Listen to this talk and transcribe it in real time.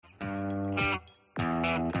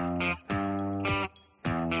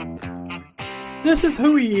This is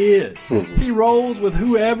who he is. He rolls with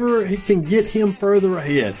whoever he can get him further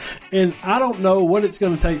ahead. And I don't know what it's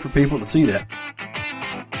going to take for people to see that.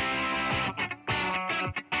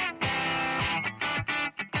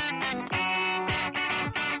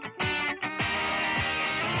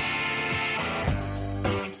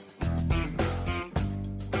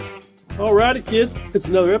 Alrighty, kids. It's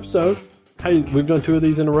another episode. Hey, we've done 2 of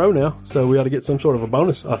these in a row now, so we ought to get some sort of a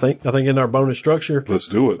bonus, I think. I think in our bonus structure. Let's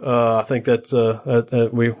do it. I think that's,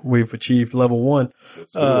 we've achieved level 1.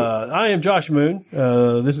 I am Josh Moon.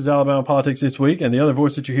 This is Alabama Politics This Week, and the other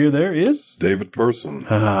voice that you hear there is David Person.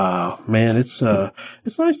 Man, it's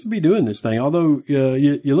nice to be doing this thing, although,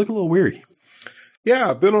 you look a little weary. Yeah,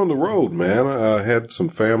 I've been on the road, man. I had some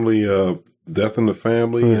family, death in the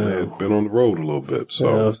family, and I've been on the road a little bit,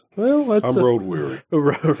 so I'm road weary.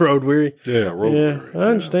 Road weary? Yeah, road weary. I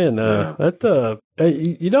understand.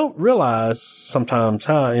 You don't realize sometimes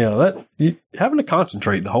how, that having to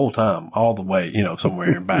concentrate the whole time, all the way,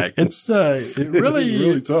 somewhere and back. It's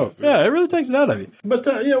really tough. Yeah, it really takes it out of you. But,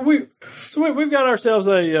 we've got ourselves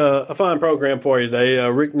a fine program for you today.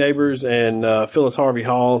 Rick Neighbors and Phyllis Harvey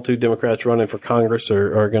Hall, 2 Democrats running for Congress,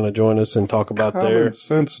 are going to join us and talk about Common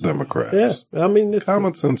sense Democrats. Yeah, I mean, it's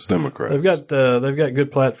common sense Democrats. They've got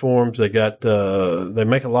good platforms. They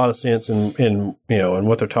make a lot of sense in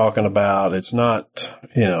what they're talking about. It's not,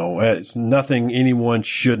 it's nothing anyone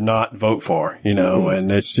should not vote for,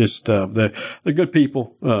 and it's just, they're good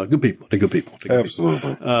people, They're good people.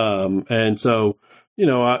 Absolutely. And so,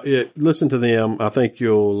 listen to them. I think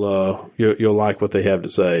you'll like what they have to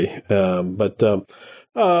say.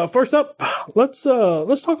 First up, let's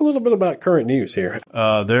talk a little bit about current news here.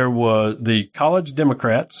 There was the college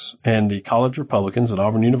Democrats and the college Republicans at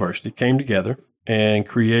Auburn University came together and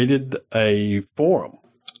created a forum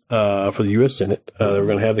for the U.S. Senate. They were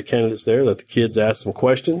going to have the candidates there, let the kids ask some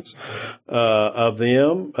questions of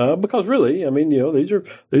them, because really, I mean, these are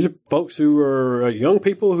folks who are young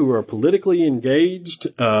people who are politically engaged,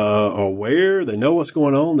 aware. They know what's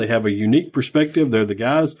going on. They have a unique perspective. They're the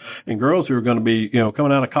guys and girls who are going to be,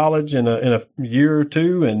 coming out of college in a year or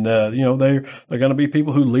two, and they're going to be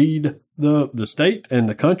people who lead the state and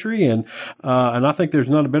the country, and I think there's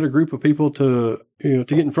not a better group of people to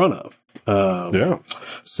get in front of.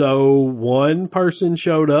 So one person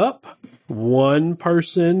showed up. One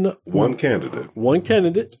candidate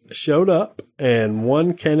showed up, and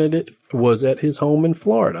one candidate was at his home in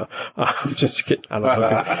Florida. I'm just kidding. I don't know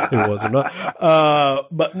if it was or not.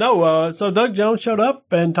 But no, so Doug Jones showed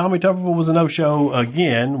up, and Tommy Tuberville was a no-show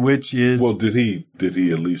again, which is... Well, did he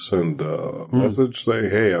at least send a message, say,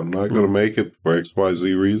 hey, I'm not going to make it for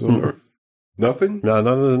XYZ reason, or nothing? No,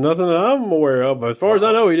 nothing that I'm aware of, but as far as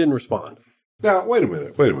I know, he didn't respond. Now, wait a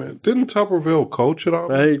minute. Didn't Tuberville coach at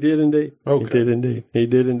all? He did indeed. Okay. He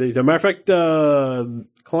did indeed. As a matter of fact,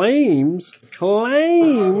 claims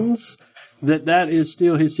that is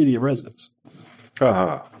still his city of residence.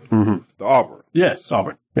 The Auburn. Yes,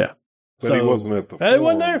 Auburn. Yeah. But he wasn't at the forum. He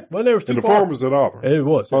wasn't there. It was too and the far. forum was at Auburn. It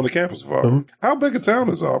was. On the campus of Auburn. How big a town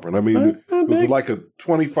is Auburn? I mean, was it like a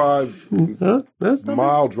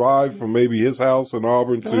 25-mile drive from maybe his house in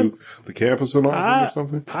Auburn to the campus in Auburn or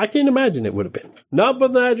something? I can't imagine it would have been. Not by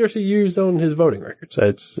the address he used on his voting records.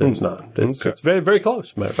 It's not. It's very, very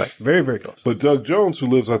close, matter of fact. Very, very close. But Doug Jones, who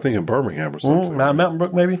lives, I think, in Birmingham or something. Mountain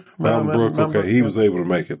Brook, maybe? Mountain Brook, he was able to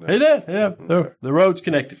make it. He did, yeah. The road's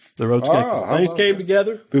connected. Things came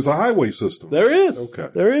together. There's a highway system. There is. Okay.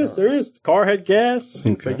 There is. The car had gas.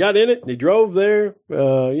 Okay. So he got in it and he drove there.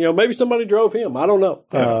 Maybe somebody drove him. I don't know.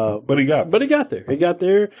 But he got there. He got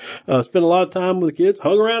there. Spent a lot of time with the kids.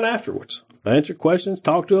 Hung around afterwards. Answered questions.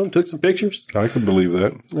 Talked to them. Took some pictures. I can believe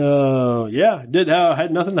that.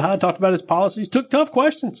 Had nothing to hide. Talked about his policies. Took tough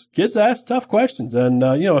questions. Kids asked tough questions, and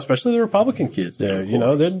especially the Republican kids there.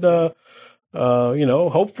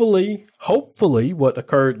 Hopefully what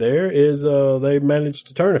occurred there is they managed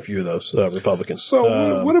to turn a few of those Republicans.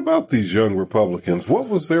 So what about these young Republicans? What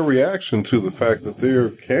was their reaction to the fact that their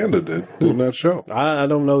candidate did not show? I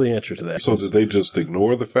don't know the answer to that. So did they just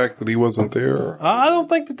ignore the fact that he wasn't there? I don't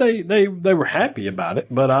think that they were happy about it,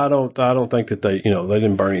 but I don't think that they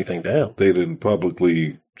didn't burn anything down. They didn't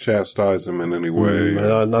publicly chastise him in any way?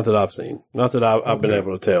 Not that I've seen. Not that I've been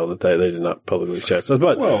able to tell that they did not publicly chastise.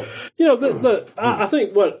 But, I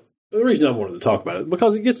think the reason I wanted to talk about it,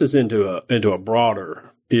 because it gets us into a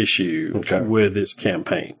broader issue with this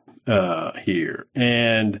campaign here.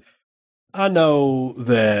 And I know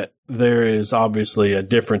that there is obviously a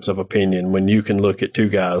difference of opinion when you can look at two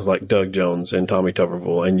guys like Doug Jones and Tommy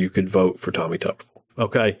Tuberville, and you could vote for Tommy Tuberville.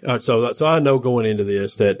 Okay. So I know going into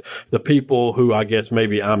this that the people who I guess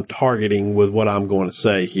maybe I'm targeting with what I'm going to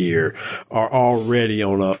say here are already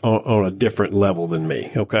on a different level than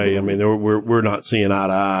me. Okay. I mean, we're not seeing eye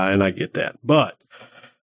to eye, and I get that, but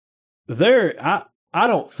I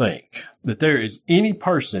don't think that there is any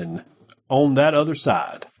person on that other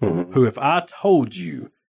side who, if I told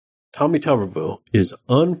you Tommy Tuberville is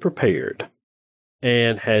unprepared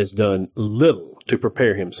and has done little to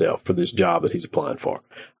prepare himself for this job that he's applying for,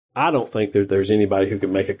 I don't think that there's anybody who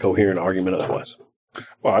can make a coherent argument otherwise.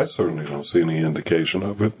 Well, I certainly don't see any indication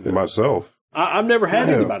of it myself. I've never had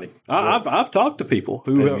anybody. I've talked to people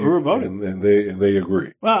who are voting, and they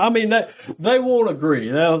agree. Well, I mean, they won't agree.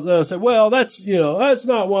 They'll say, "Well, that's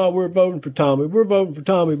not why we're voting for Tommy. We're voting for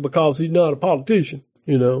Tommy because he's not a politician,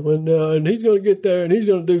 and he's going to get there and he's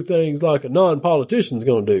going to do things like a non-politician's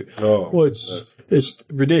going to do." It's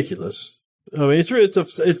ridiculous. I mean,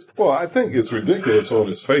 it's. Well, I think it's ridiculous on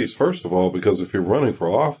its face. First of all, because if you're running for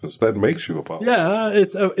office, that makes you a politician. Yeah,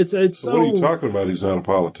 it's. So what are you talking about? He's not a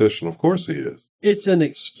politician. Of course he is. It's an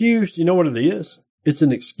excuse. You know what it is? It's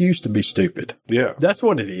an excuse to be stupid. Yeah, that's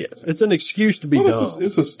what it is. It's an excuse to be dumb.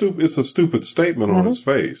 It's a stupid statement on his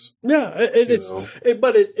face. Yeah,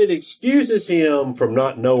 but it excuses him from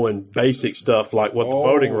not knowing basic stuff like what the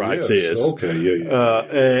voting rights is. Okay, yeah.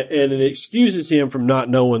 And it excuses him from not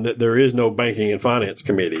knowing that there is no banking and finance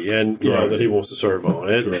committee, and that he wants to serve on.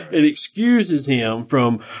 It excuses him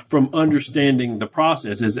from understanding the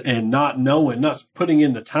processes and not putting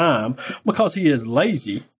in the time because he is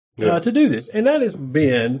lazy. To do this. And that has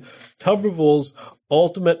been Tuberville's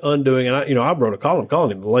ultimate undoing. And I wrote a column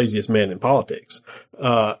calling him the laziest man in politics.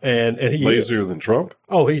 And he lazier than Trump?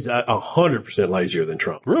 Oh, he's 100% lazier than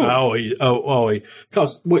Trump. Really?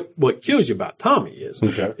 Because what kills you about Tommy is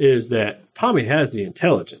that Tommy has the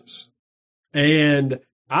intelligence, and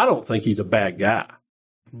I don't think he's a bad guy.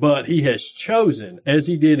 But he has chosen, as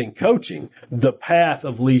he did in coaching, the path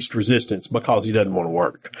of least resistance because he doesn't want to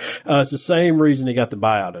work. It's the same reason he got the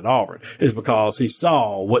buyout at Auburn, is because he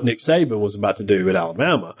saw what Nick Saban was about to do at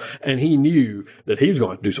Alabama, and he knew that he was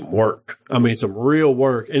going to do some work. I mean, some real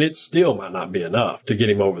work, and it still might not be enough to get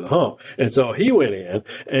him over the hump. And so he went in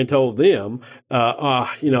and told them, my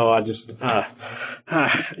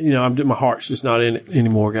heart's just not in it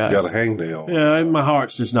anymore, guys. Got a hangnail. Yeah, my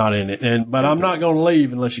heart's just not in it, but I'm not going to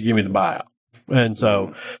leave unless you give me the buyout. And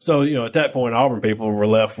so at that point, Auburn people were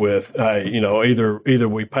left with, either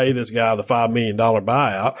we pay this guy the $5 million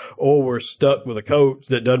buyout, or we're stuck with a coach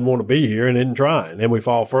that doesn't want to be here and isn't trying, and we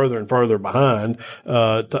fall further and further behind,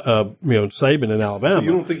 Saban in Alabama. So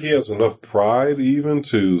you don't think he has enough pride even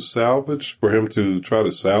to try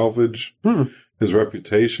to salvage his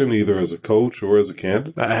reputation, either as a coach or as a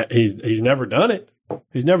candidate? He's never done it.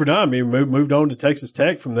 He's never done. I mean, moved on to Texas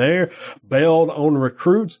Tech from there, bailed on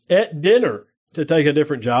recruits at dinner to take a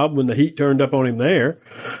different job when the heat turned up on him there.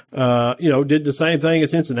 Did the same thing at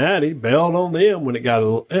Cincinnati, bailed on them when it got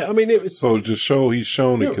it was. So he's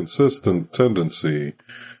shown a consistent tendency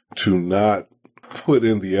to not put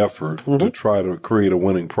in the effort to try to create a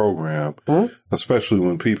winning program, especially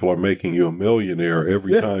when people are making you a millionaire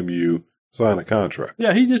every time you sign a contract.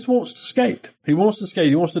 Yeah, he just wants to skate. He wants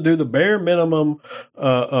to do the bare minimum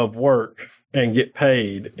of work and get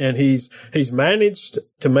paid. And he's managed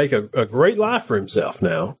to make a great life for himself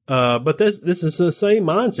now. But this is the same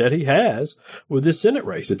mindset he has with this Senate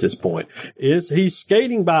race at this point, is he's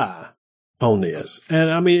skating by on this. And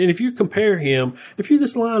I mean, and if you compare him, if you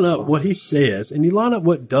just line up what he says and you line up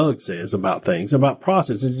what Doug says about things, about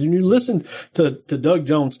processes, and you listen to Doug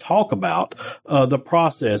Jones talk about the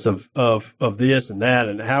process of this and that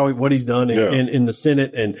and what he's done in the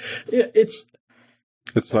Senate, and it's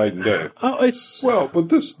night and day. But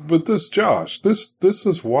this Josh, this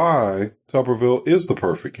is why Tuberville is the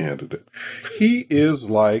perfect candidate. He is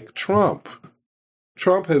like Trump.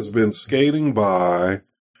 Trump has been skating by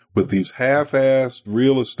with these half-assed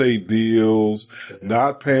real estate deals,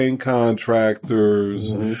 not paying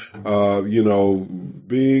contractors, being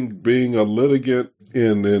a litigant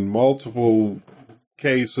in multiple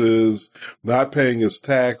cases, not paying his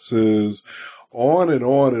taxes, on and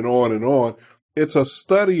on and on and on. It's a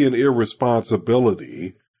study in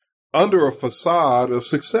irresponsibility under a facade of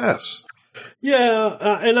success. Yeah,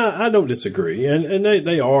 and I don't disagree, and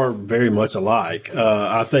they are very much alike.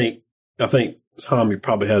 I think Tommy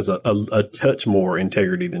probably has a touch more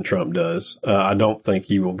integrity than Trump does. I don't think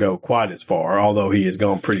he will go quite as far, although he has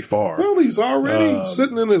gone pretty far. Well, he's already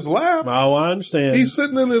sitting in his lap. Oh, I understand. He's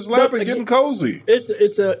sitting in his lap and getting cozy.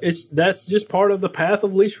 That's just part of the path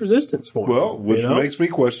of least resistance for him. Well, which makes me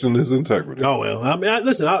question his integrity. Oh well, I mean,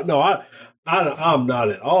 listen, I I'm not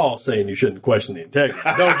at all saying you shouldn't question the integrity.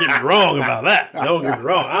 Don't get me wrong about that. Don't get me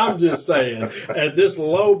wrong. I'm just saying at this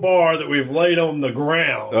low bar that we've laid on the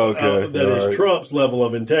ground, that is Trump's level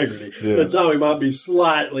of integrity, that Tommy might be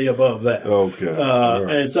slightly above that.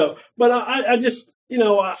 Okay. And so, but I just,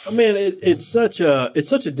 it's such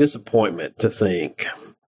a disappointment to think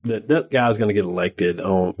that guy's going to get elected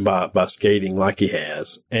by skating like he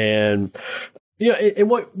has. And, and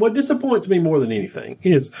what disappoints me more than anything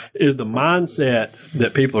is the mindset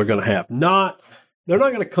that people are going to have. They're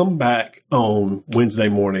not going to come back on Wednesday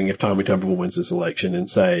morning if Tommy Tuberville wins this election and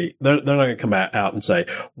say, they're not going to come out and say,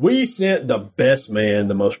 we sent the best man,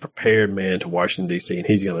 the most prepared man to Washington, D.C., and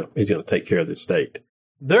he's going to take care of this state.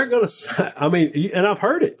 They're going to say, and I've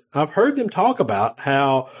heard it. I've heard them talk about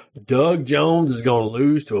how Doug Jones is going to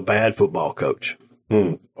lose to a bad football coach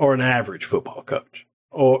or an average football coach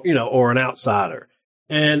or an outsider.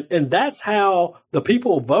 And that's how the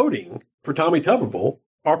people voting for Tommy Tuberville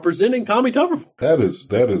are presenting Tommy Tuberville. That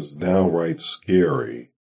is downright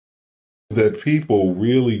scary that people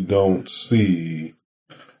really don't see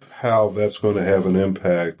how that's going to have an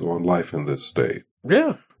impact on life in this state.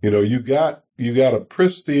 Yeah. You got a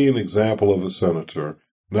pristine example of a senator.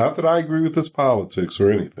 Not that I agree with his politics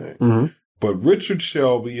or anything, but Richard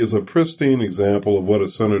Shelby is a pristine example of what a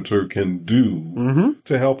senator can do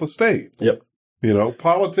to help a state. Yep.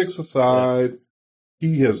 Politics aside,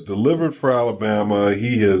 he has delivered for Alabama.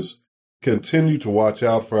 He has continued to watch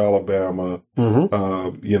out for Alabama. And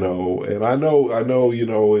I know,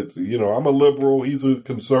 it's, I'm a liberal. He's a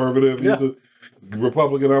conservative. He's a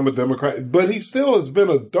Republican, I'm a Democrat, but he still has been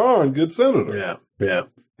a darn good senator. Yeah.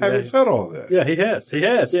 Having said all that. Yeah, he has.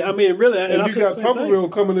 Yeah, really. And you got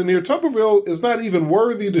Tuberville coming in here. Tuberville is not even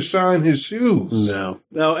worthy to shine his shoes. No.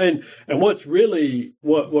 And what's really,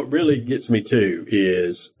 what really gets me too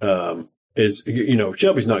is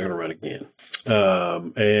Shelby's not going to run again.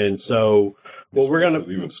 And so, we're going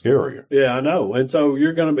to even scarier. Yeah, I know. And so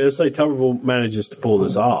you're going to, let's say Tuberville manages to pull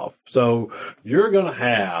this off. So you're going to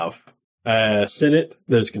have a Senate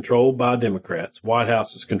that is controlled by Democrats. White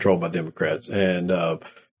House is controlled by Democrats, and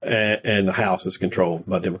the House is controlled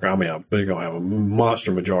by Democrats. They're going to have a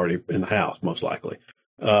monster majority in the House, most likely,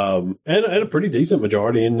 and a pretty decent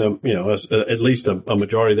majority in the, at least a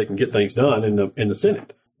majority that can get things done in the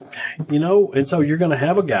Senate. And so you're going to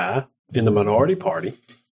have a guy in the minority party,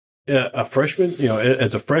 a freshman,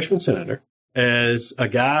 as a freshman senator, as a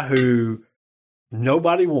guy who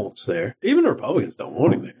nobody wants there. Even the Republicans don't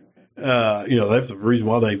want him there. That's the reason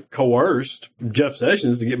why they coerced Jeff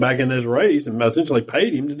Sessions to get back in this race and essentially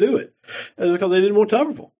paid him to do it. It's because they didn't want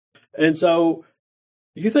Tuberville. And so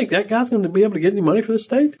you think that guy's going to be able to get any money for the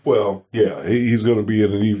state? Well, yeah, he's going to be at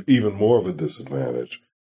an even more of a disadvantage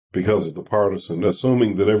because of the partisan,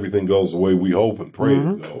 assuming that everything goes the way we hope and pray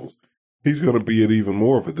it goes. He's going to be at even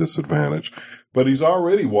more of a disadvantage. But he's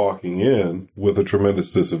already walking in with a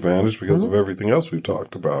tremendous disadvantage because of everything else we've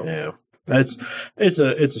talked about. Yeah. It's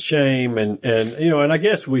a shame, and I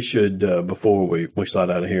guess we should before we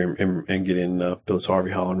slide out of here and get in Phyllis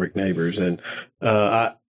Harvey Hall and Rick Neighbors, and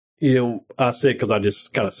I said, because I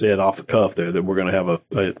just kind of said off the cuff there that we're going to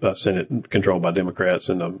have a Senate controlled by Democrats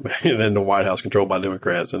and then the White House controlled by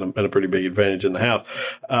Democrats and a pretty big advantage in the House.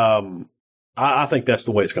 I think that's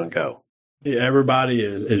the way it's going to go. Everybody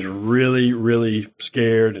is really, really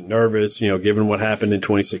scared and nervous, given what happened in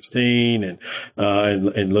 2016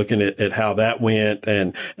 and looking at how that went.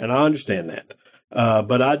 And I understand that.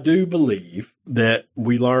 But I do believe that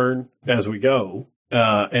we learn as we go.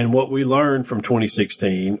 And what we learned from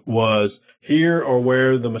 2016 was here are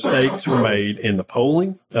where the mistakes were made in the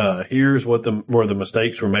polling. Here's where the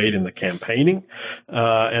mistakes were made in the campaigning.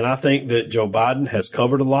 And I think that Joe Biden has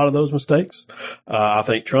covered a lot of those mistakes. I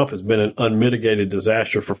think Trump has been an unmitigated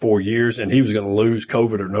disaster for 4 years, and he was going to lose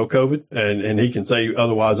COVID or no COVID. And he can say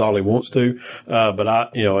otherwise all he wants to.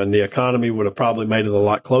 But and the economy would have probably made it a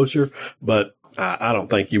lot closer, but I don't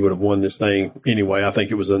think he would have won this thing anyway. I think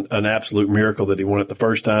it was an absolute miracle that he won it the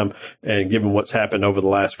first time. And given what's happened over the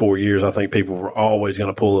last 4 years, I think people were always going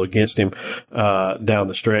to pull against him down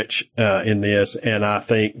the stretch in this. And I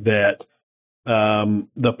think that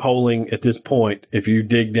the polling at this point, if you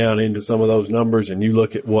dig down into some of those numbers and you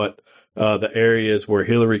look at what the areas where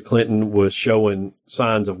Hillary Clinton was showing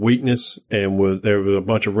signs of weakness and there was a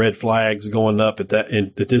bunch of red flags going up at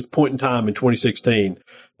this point in time in 2016.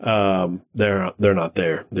 They're not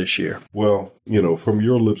there this year. Well, from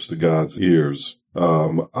your lips to God's ears,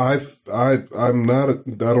 I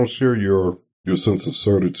don't share your sense of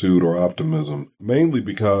certitude or optimism, mainly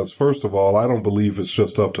because, first of all, I don't believe it's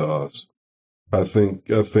just up to us. I think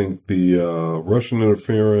the Russian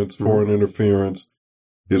interference, foreign interference,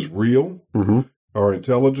 is real. Mm-hmm. Our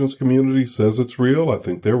intelligence community says it's real. I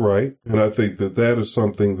think they're right. And I think that is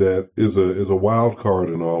something that is a wild card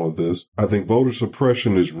in all of this. I think voter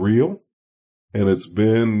suppression is real. And it's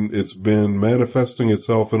been manifesting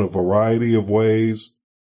itself in a variety of ways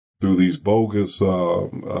through these bogus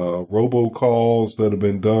robocalls that have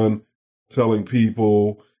been done, telling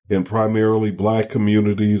people in primarily black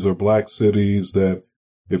communities or black cities that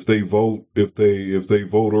if they vote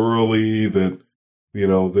early, that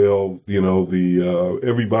they'll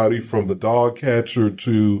everybody from the dog catcher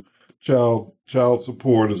to child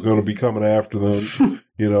support is going to be coming after them.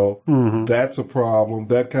 Mm-hmm. That's a problem.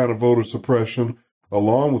 That kind of voter suppression,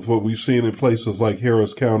 along with what we've seen in places like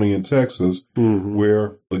Harris County in Texas, mm-hmm.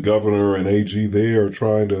 where the governor and AG there are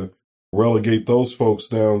trying to relegate those folks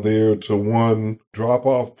down there to one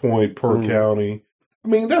drop-off point per mm-hmm. county. I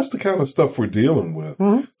mean, that's the kind of stuff we're dealing with.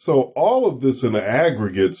 Mm-hmm. So all of this in the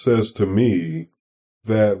aggregate says to me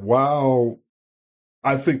that while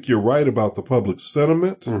I think you're right about the public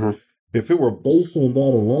sentiment, mm-hmm. if it were based on that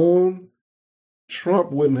alone,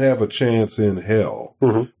 Trump wouldn't have a chance in hell.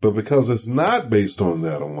 Mm-hmm. But because it's not based on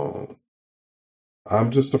that alone,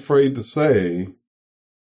 I'm just afraid to say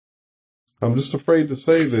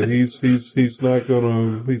that he's not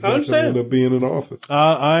going to end up being in office.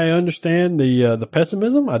 I understand the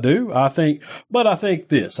pessimism. I do. I think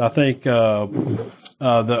this. I think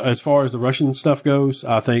as far as the Russian stuff goes,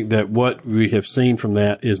 I think that what we have seen from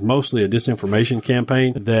that is mostly a disinformation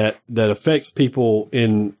campaign that affects people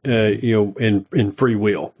in free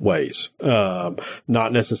will ways,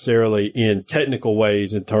 not necessarily in technical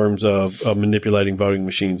ways in terms of manipulating voting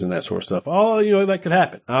machines and that sort of stuff. Oh, that could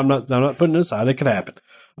happen. I'm not putting it aside. It could happen.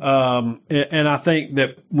 And I think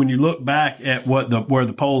that when you look back at where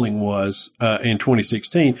the polling was in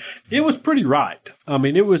 2016, it was pretty right. I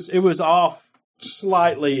mean, it was off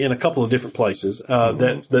slightly in a couple of different places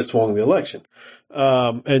that swung the election.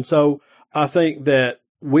 And so I think that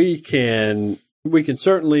we can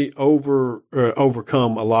certainly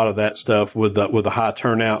overcome a lot of that stuff with the high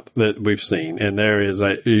turnout that we've seen, and there is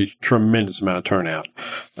a tremendous amount of turnout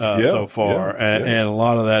so far, and a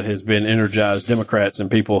lot of that has been energized Democrats and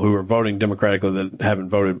people who are voting Democratically that haven't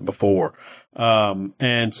voted before,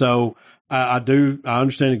 and so I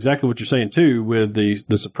understand exactly what you're saying too with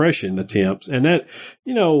the suppression attempts and that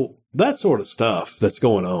that sort of stuff that's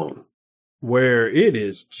going on, where it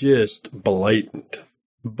is just blatant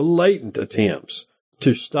attempts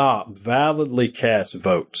to stop validly cast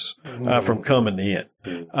votes from coming in,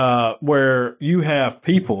 where you have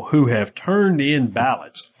people who have turned in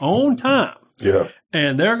ballots on time. Yeah.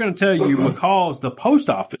 And they're going to tell you because the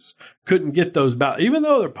post office couldn't get those ballots, even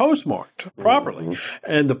though they're postmarked properly,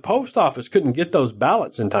 and the post office couldn't get those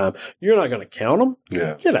ballots in time, you're not going to count them?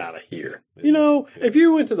 Yeah. Get out of here. If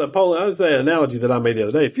you went to the polling, I was saying an analogy that I made the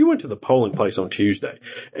other day. If you went to the polling place on Tuesday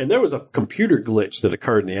and there was a computer glitch that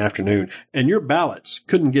occurred in the afternoon and your ballots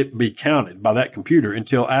couldn't be counted by that computer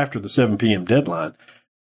until after the 7 p.m. deadline,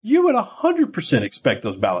 you would 100% expect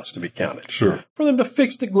those ballots to be counted. Sure. For them to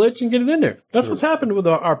fix the glitch and get it in there. That's what's happened with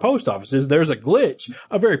our post offices. There's a glitch,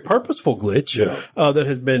 a very purposeful glitch, that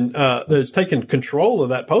has been, that has taken control of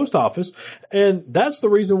that post office. And that's the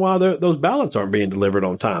reason why those ballots aren't being delivered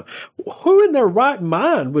on time. Who in their right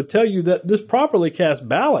mind would tell you that this properly cast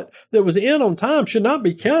ballot that was in on time should not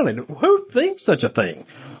be counted? Who thinks such a thing?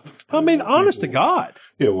 I mean, honest to God.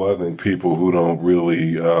 Yeah, well, I think people who don't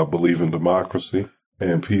really believe in democracy,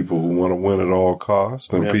 and people who want to win at all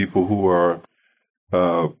costs, and people who are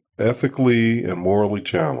ethically and morally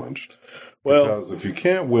challenged. Well, because if you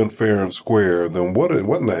can't win fair and square, then what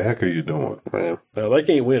in the heck are you doing? Well, they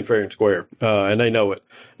can't win fair and square, and they know it.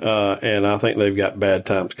 And I think they've got bad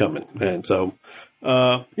times coming. And so,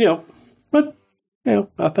 I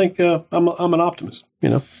think I'm an optimist.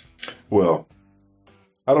 Well,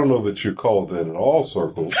 I don't know that you're called that in all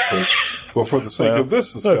circles, but for the sake of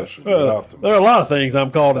this discussion, there are a lot of things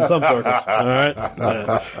I'm called in some circles. All right,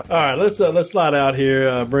 all right. Let's slide out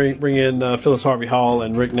here. Bring in Phyllis Harvey Hall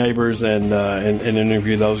and Rick Neighbors and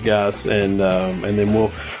interview those guys, and then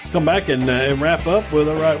we'll come back and wrap up with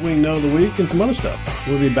a right wing note of the week and some other stuff.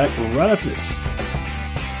 We'll be back right after this.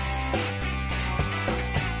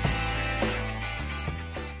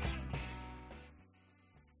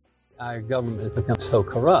 Our government has become so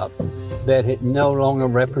corrupt that it no longer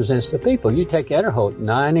represents the people. You take Ederholt,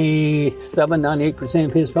 98%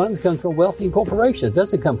 of his funds come from wealthy corporations. It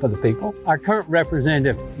doesn't come from the people. Our current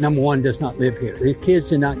representative, number one, does not live here. His kids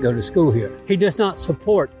do not go to school here. He does not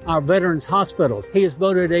support our veterans' hospitals. He has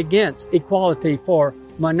voted against equality for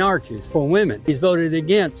minorities, for women. He's voted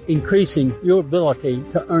against increasing your ability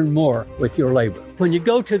to earn more with your labor. When you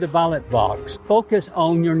go to the ballot box, focus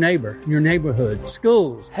on your neighbor, your neighborhood,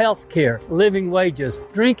 schools, health care, living wages,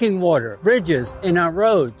 drinking water, bridges, and our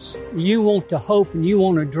roads. You want to hope and you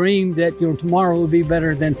want to dream that your tomorrow will be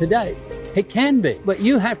better than today. It can be, but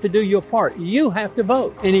you have to do your part. You have to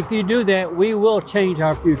vote. And if you do that, we will change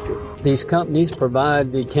our future. These companies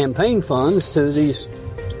provide the campaign funds to these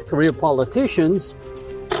career politicians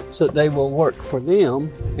so that they will work for them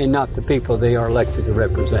and not the people they are elected to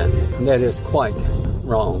represent. And that is quite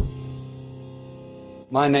wrong.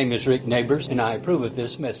 My name is Rick Neighbors, and I approve of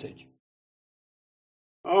this message.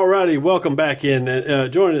 All righty, welcome back in.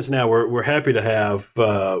 Joining us now, we're happy to have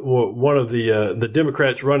one of the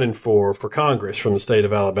Democrats running for Congress from the state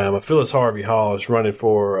of Alabama. Phyllis Harvey Hall is running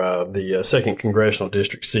for the 2nd Congressional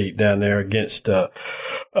District seat down there against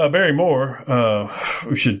Barry Moore,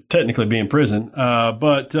 who should technically be in prison.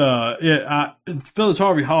 Phyllis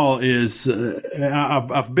Harvey Hall is.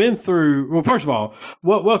 I've been through. Well, first of all,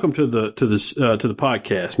 welcome to the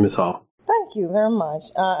podcast, Ms. Hall. Thank you very much.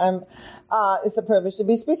 It's a privilege to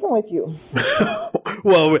be speaking with you.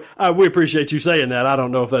 Well, we appreciate you saying that. I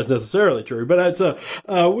don't know if that's necessarily true, but it's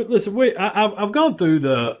listen. I've gone through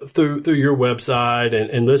through your website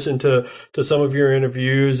and listened to some of your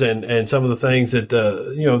interviews and some of the things that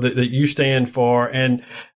that you stand for, and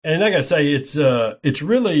I gotta say it's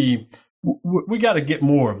really we got to get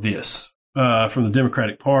more of this from the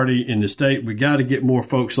Democratic Party in the state. We got to get more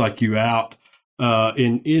folks like you out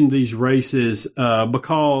in these races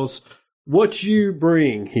because what you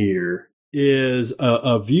bring here is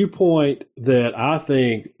a viewpoint that I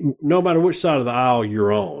think no matter which side of the aisle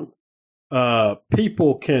you're on,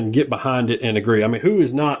 people can get behind it and agree. I mean, who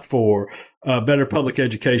is not for better public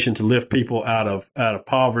education to lift people out of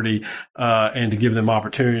poverty and to give them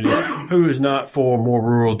opportunities? Who is not for more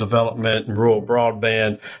rural development and rural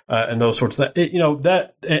broadband and those sorts of things?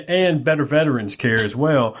 That and better veterans care as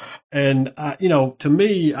well. And to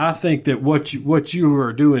me, I think that what you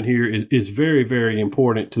are doing here is very, very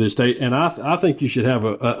important to the state, and I think you should have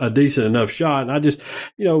a decent enough shot. And I just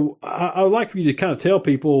I would like for you to kind of tell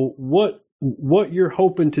people what you're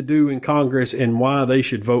hoping to do in Congress and why they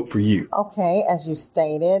should vote for you. Okay, as you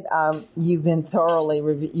stated, you've been thoroughly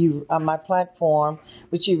reviewed. My platform,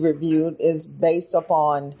 which you've reviewed, is based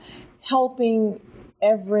upon helping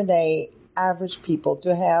everyday average people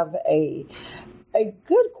to have a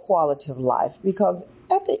good quality of life, because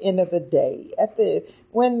at the end of the day,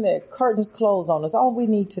 when the curtains close on us, all we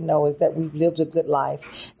need to know is that we've lived a good life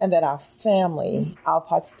and that our family, our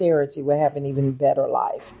posterity will have an even better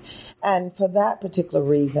life. And for that particular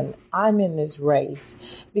reason, I'm in this race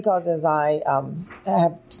because, as I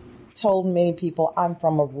have told many people, I'm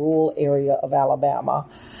from a rural area of Alabama,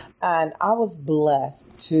 and I was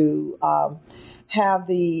blessed to have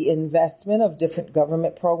the investment of different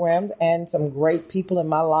government programs and some great people in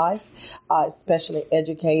my life, especially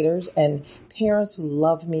educators and parents who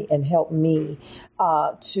loved me and helped me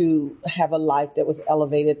to have a life that was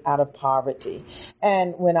elevated out of poverty.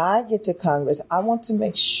 And when I get to Congress, I want to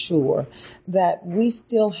make sure that we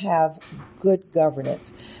still have good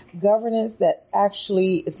governance that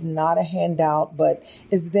actually is not a handout, but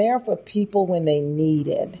is there for people when they need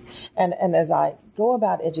it. And as I go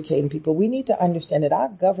about educating people, we need to understand that our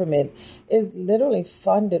government is literally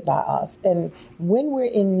funded by us. And when we're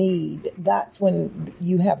in need, that's when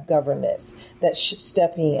you have governance that should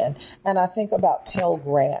step in. And I think about Pell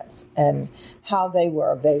Grants and how they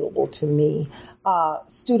were available to me.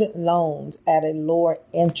 Student loans at a lower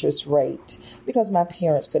interest rate because my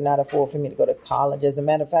parents could not afford for me to go to college. As a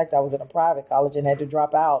matter of fact, I was in a private college and had to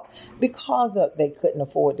drop out because they couldn't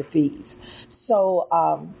afford the fees. So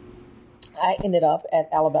I ended up at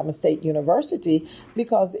Alabama State University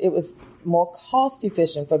because it was more cost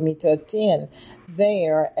efficient for me to attend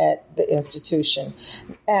there at the institution.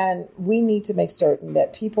 And we need to make certain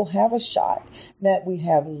that people have a shot, that we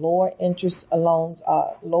have lower interest loans,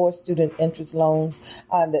 lower student interest loans,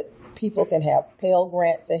 that people can have Pell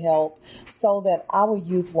Grants to help so that our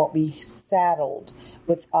youth won't be saddled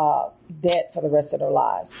with debt for the rest of their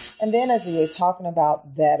lives. And then as we were talking about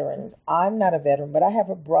veterans, I'm not a veteran, but I have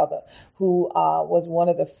a brother who was one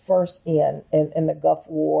of the first in the Gulf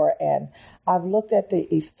War. And I've looked at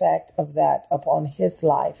the effect of that upon his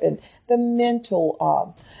life and the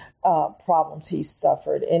mental problems he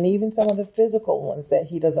suffered and even some of the physical ones that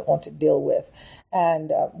he doesn't want to deal with.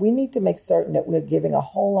 And we need to make certain that we're giving a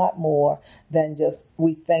whole lot more than just,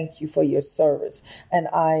 we thank you for your service. And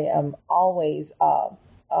I am always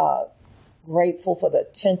grateful for the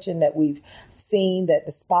attention that we've seen, that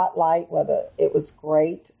the spotlight, whether it was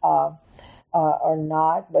great. or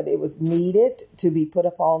not, but it was needed to be put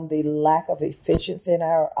upon the lack of efficiency in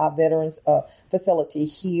our veterans facility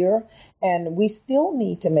here. And we still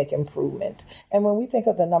need to make improvement. And when we think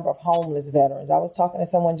of the number of homeless veterans, I was talking to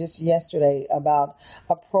someone just yesterday about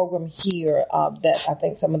a program here that I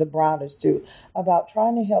think some of the Browners do about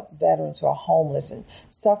trying to help veterans who are homeless and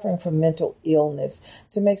suffering from mental illness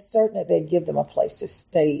to make certain that they give them a place to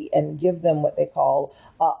stay and give them what they call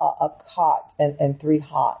a cot and 3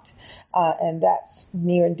 hot. And that's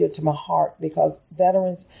near and dear to my heart because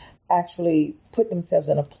veterans actually put themselves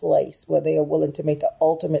in a place where they are willing to make the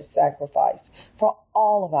ultimate sacrifice for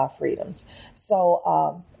all of our freedoms.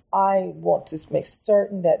 So I want to make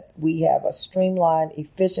certain that we have a streamlined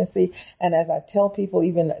efficiency. And as I tell people,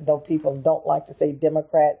 even though people don't like to say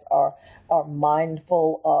Democrats are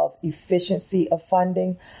mindful of efficiency of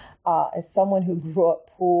funding, as someone who grew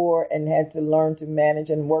up poor and had to learn to manage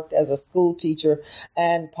and worked as a school teacher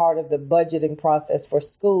and part of the budgeting process for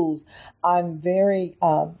schools, I'm very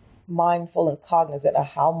mindful and cognizant of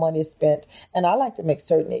how money is spent. And I like to make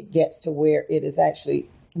certain it gets to where it is actually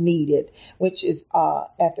needed, which is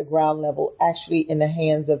at the ground level, actually in the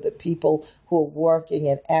hands of the people who are working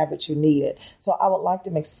and average who need it. So I would like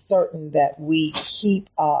to make certain that we keep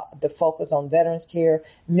the focus on veterans care,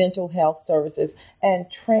 mental health services, and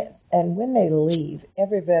when they leave,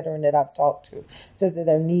 every veteran that I've talked to says that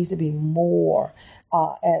there needs to be more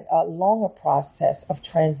and a longer process of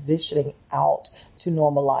transitioning out to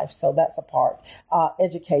normal life. So that's a part.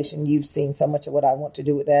 Education, you've seen so much of what I want to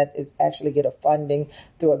do with that is actually get a funding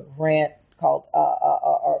through a grant called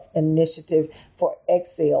initiative for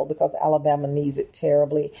Excel because Alabama needs it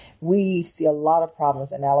terribly. We see a lot of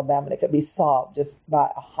problems in Alabama that could be solved just by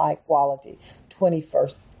a high quality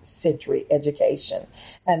 21st century education.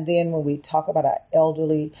 And then when we talk about our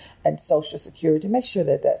elderly and Social Security, make sure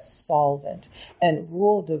that that's solvent. And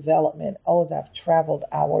rural development, as I've traveled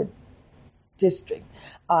our district,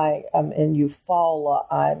 I am in Eufaula,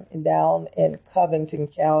 I'm down in Covington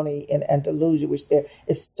County in Andalusia, which there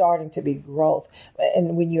is starting to be growth.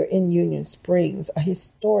 And when you're in Union Springs, a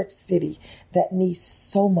historic city that needs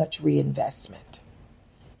so much reinvestment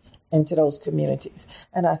into those communities.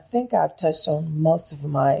 And I think I've touched on most of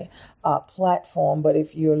my platform, but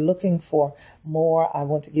if you're looking for more, I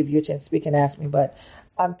want to give you a chance to speak and ask me, but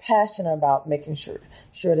I'm passionate about making sure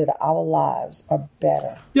that our lives are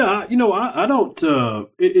better. Yeah, I don't.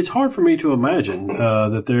 It's hard for me to imagine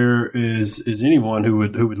that there is anyone who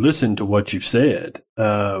would listen to what you've said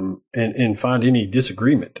and find any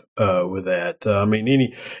disagreement with that. I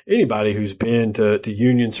mean, anybody who's been to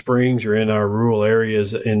Union Springs or in our rural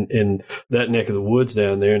areas in that neck of the woods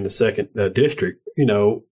down there in the 2nd district, you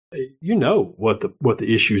know what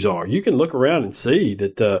the issues are. You can look around and see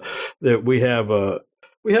that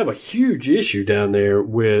we have a huge issue down there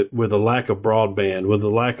with a lack of broadband, with a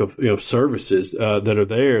lack of services that are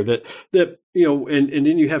there that and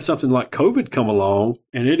then you have something like COVID come along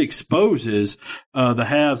and it exposes the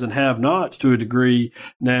haves and have-nots to a degree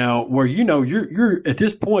now where you're at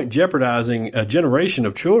this point jeopardizing a generation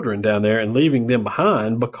of children down there and leaving them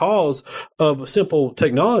behind because of a simple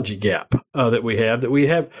technology gap that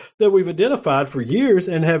we've identified for years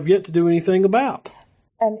and have yet to do anything about.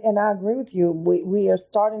 And I agree with you. We are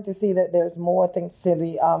starting to see that there's more thanks to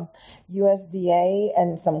the USDA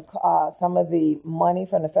and some of the money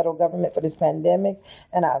from the federal government for this pandemic.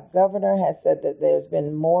 And our governor has said that there's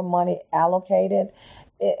been more money allocated,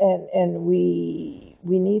 and we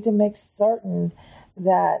need to make certain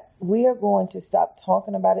that we are going to stop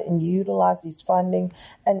talking about it and utilize these funding.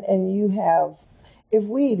 And you have. If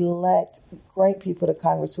we elect great people to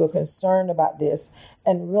Congress who are concerned about this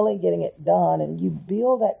and really getting it done, and you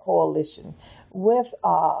build that coalition with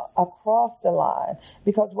across the line,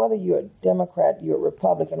 because whether you're a Democrat, you're a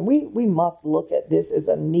Republican, we must look at this as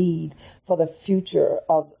a need for the future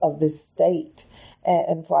of this state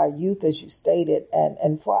and for our youth, as you stated,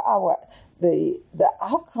 and for the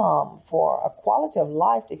outcome for a quality of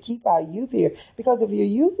life to keep our youth here. Because if your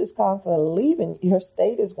youth is constantly leaving, your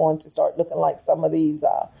state is going to start looking like some of these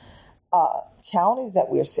counties that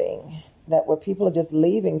we're seeing, where people are just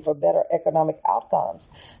leaving for better economic outcomes.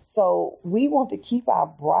 So we want to keep our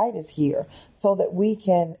brightest here so that we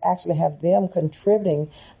can actually have them contributing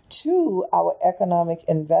to our economic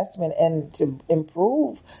investment and to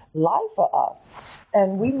improve life for us.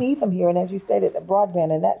 And we need them here. And as you stated, the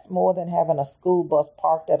broadband, and that's more than having a school bus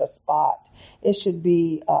parked at a spot. It should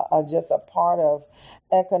be just a part of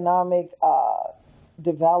economic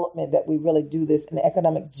development that we really do this, and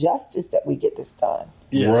economic justice that we get this done.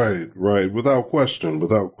 Yes. Right. Without question.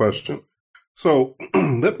 So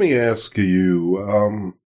let me ask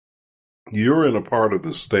you, you're in a part of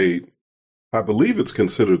the state I believe it's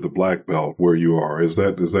considered the Black Belt where you are. Is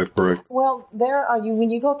that correct? Well, there are you when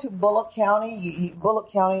you go to Bullock County.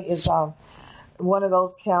 Bullock County is one of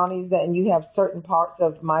those counties that, and you have certain parts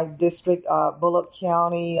of my district, Bullock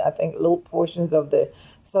County. I think little portions of the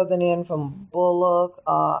southern end from Bullock.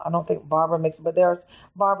 I don't think Barber makes it, but there's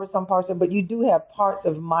Barber some parts of. But you do have parts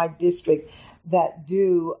of my district that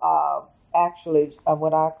do actually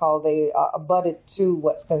what I call they abutted to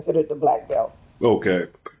what's considered the Black Belt. Okay.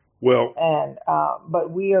 Well, and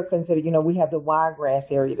but we are considered, we have the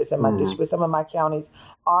wiregrass area that's in my district, but some of my counties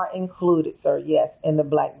are included, sir. Yes, in the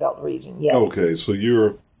Black Belt region. Yes. Okay, so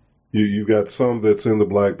you got some that's in the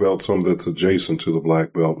Black Belt, some that's adjacent to the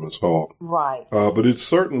Black Belt, Ms. Hall. Right. But it's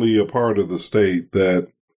certainly a part of the state that,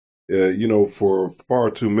 for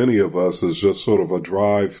far too many of us is just sort of a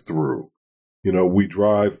drive-through. We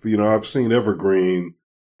drive. I've seen Evergreen,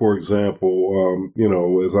 for example.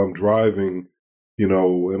 As I'm driving.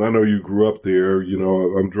 And I know you grew up there,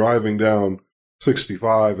 I'm driving down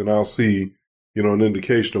 65 and I'll see, an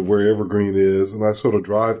indication of where Evergreen is. And I sort of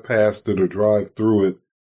drive past it or drive through it.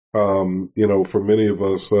 For many of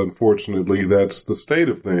us, unfortunately, that's the state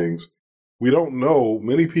of things. We don't know.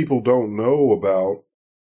 Many people don't know about,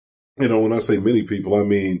 when I say many people, I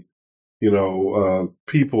mean,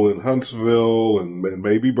 people in Huntsville and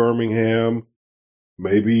maybe Birmingham,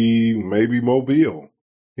 maybe Mobile.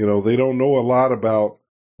 They don't know a lot about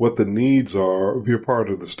what the needs are of your part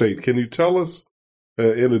of the state. Can you tell us,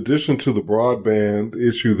 in addition to the broadband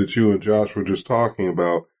issue that you and Josh were just talking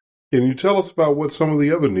about, can you tell us about what some of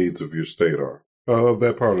the other needs of your state are, of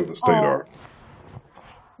that part of the state are?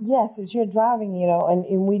 Yes, as you're driving,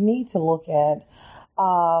 and we need to look at,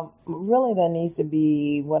 really there needs to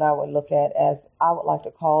be what I would look at as, I would like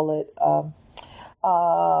to call it,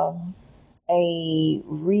 a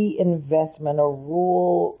reinvestment, a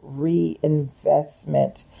rural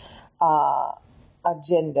reinvestment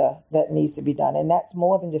agenda that needs to be done. And that's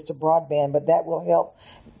more than just a broadband, but that will help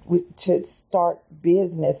to start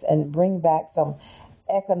business and bring back some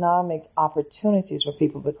economic opportunities for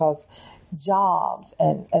people, because jobs,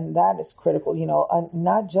 and that is critical,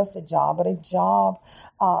 not just a job, but a job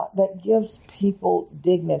that gives people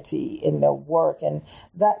dignity in their work. And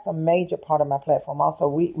that's a major part of my platform. Also,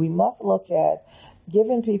 we must look at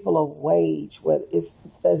giving people a wage where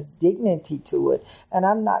there's dignity to it. And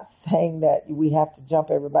I'm not saying that we have to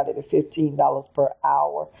jump everybody to $15 per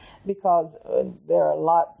hour, because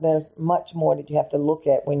there's much more that you have to look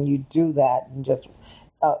at when you do that than just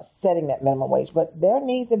setting that minimum wage. But there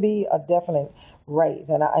needs to be a definite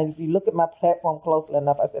raise. And if you look at my platform closely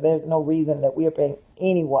enough, I said there's no reason that we're paying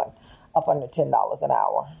anyone up under $10 an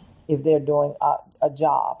hour if they're doing a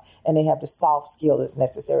job and they have the soft skill that's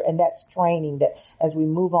necessary. And that's training that, as we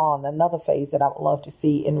move on, another phase that I would love to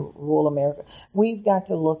see in rural America, we've got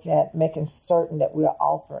to look at making certain that we are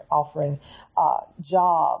offering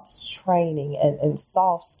jobs, training, and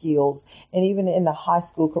soft skills, and even in the high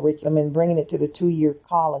school curriculum, and bringing it to the 2-year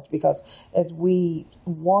college, because as we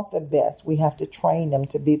want the best, we have to train them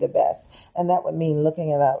to be the best. And that would mean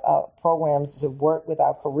looking at our programs to work with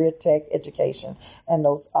our career tech education and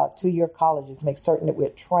those 2-year colleges to make certain that we're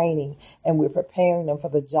training and we're preparing them for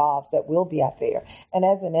the jobs that will be out there. And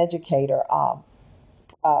as an educator,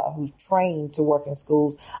 who's trained to work in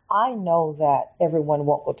schools, I know that everyone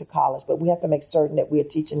won't go to college, but we have to make certain that we're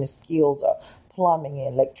teaching the skills of plumbing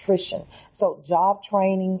and electrician. So job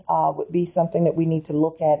training would be something that we need to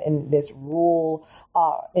look at in this Rural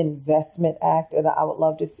Investment Act. And I would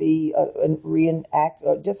love to see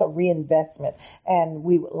just a reinvestment. And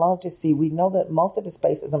we would love to see, we know that most of the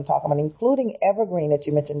spaces I'm talking about, including Evergreen that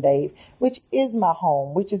you mentioned, Dave, which is my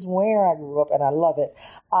home, which is where I grew up and I love it.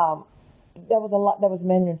 There was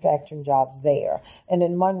manufacturing jobs there. And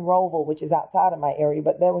in Monroeville, which is outside of my area,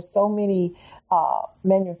 but there were so many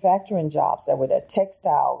manufacturing jobs that were there,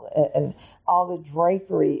 textile and all the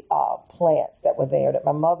drapery plants that were there that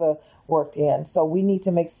my mother worked in. So we need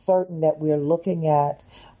to make certain that we're looking at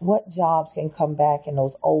what jobs can come back in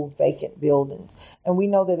those old vacant buildings. And we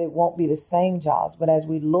know that it won't be the same jobs, but as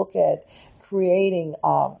we look at creating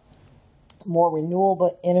more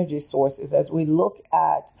renewable energy sources, as we look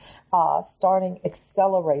at starting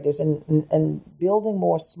accelerators and building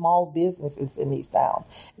more small businesses in these towns,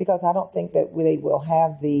 because I don't think that they will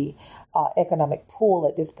have the economic pool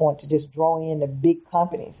at this point to just draw in the big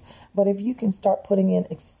companies. But if you can start putting in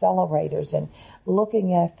accelerators and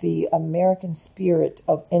looking at the American spirit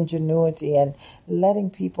of ingenuity and letting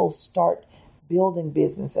people start building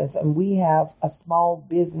businesses, and we have a small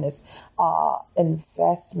business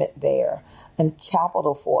investment there and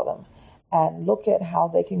capital for them. and look at how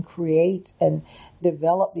they can create and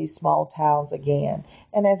develop these small towns again.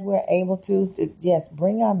 And as we're able to yes,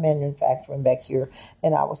 bring our manufacturing back here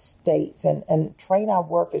in our states and train our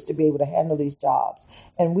workers to be able to handle these jobs.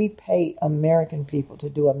 And we pay American people to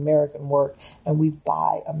do American work, and we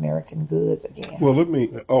buy American goods again. Well,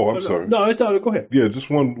 I'm sorry. No, it's all, go ahead. Yeah, just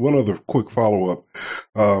one other quick follow-up.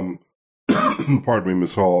 Pardon me,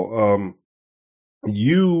 Ms. Hall.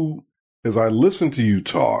 As I listen to you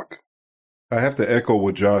talk, I have to echo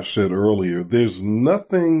what Josh said earlier. There's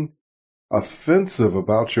nothing offensive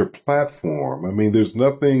about your platform. I mean, there's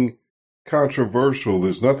nothing controversial.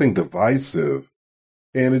 There's nothing divisive.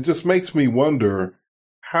 And it just makes me wonder,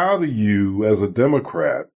 how do you, as a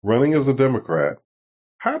Democrat, running as a Democrat,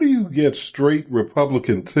 how do you get straight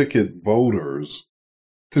Republican ticket voters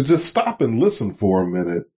to just stop and listen for a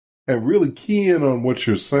minute and really key in on what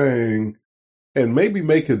you're saying and maybe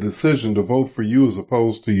make a decision to vote for you as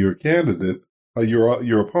opposed to your candidate,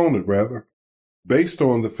 your opponent rather, based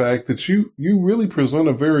on the fact that you really present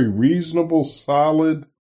a very reasonable, solid,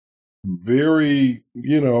 very,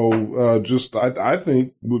 I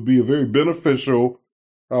think would be a very beneficial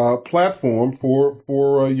platform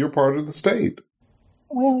for your part of the state.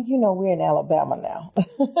 Well, we're in Alabama now.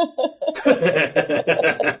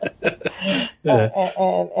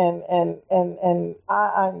 And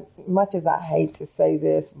I much as I hate to say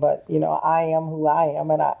this, but, I am who I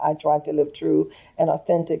am, and I try to live true and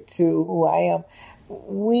authentic to who I am.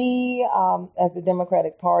 We, as the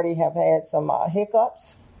Democratic Party, have had some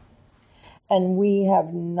hiccups, and we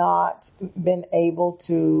have not been able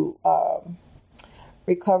to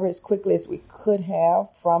recover as quickly as we could have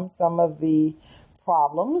from some of the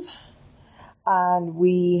problems, and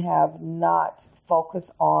we have not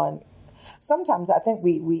focused on. Sometimes I think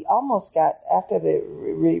we almost got, after the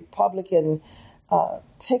Republican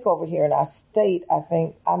takeover here in our state, I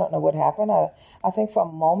don't know what happened. I think for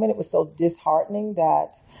a moment it was so disheartening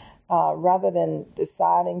that rather than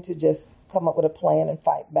deciding to just come up with a plan and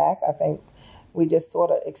fight back, I think we just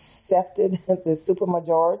sort of accepted the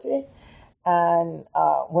supermajority and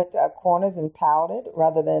went to our corners and pouted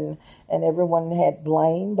and everyone had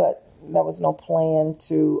blame, but there was no plan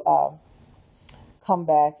to come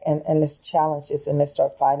back and let's challenge this and let's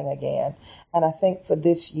start fighting again. And I think for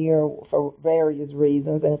this year, for various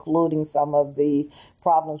reasons, including some of the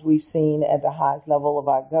problems we've seen at the highest level of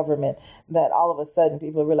our government, that all of a sudden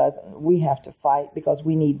people realize we have to fight because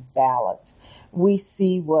we need balance. We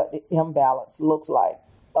see what imbalance looks like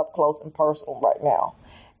up close and personal right now.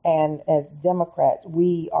 And as Democrats,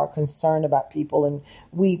 we are concerned about people and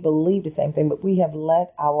we believe the same thing, but we have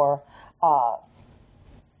let our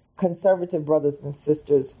conservative brothers and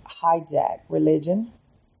sisters hijack religion.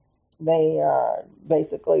 They are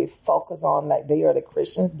basically focused on like they are the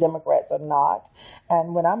Christians. Democrats are not.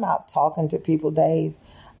 And when I'm out talking to people, Dave,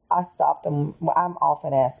 I stop them. I'm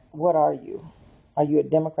often asked, what are you? Are you a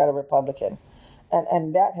Democrat or Republican?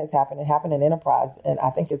 And that has happened. It happened in Enterprise, and I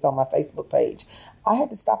think it's on my Facebook page. I had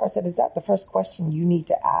to stop. I said, is that the first question you need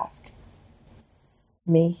to ask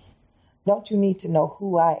me? Don't you need to know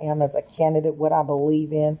who I am as a candidate, what I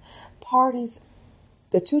believe in? Parties,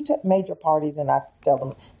 the two major parties, and I tell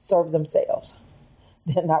them, serve themselves.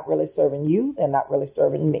 They're not really serving you. They're not really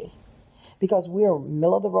serving me. Because we're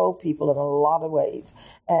middle-of-the-road people in a lot of ways.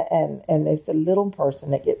 And it's the little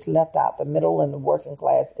person that gets left out, the middle and the working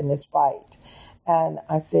class in this fight. And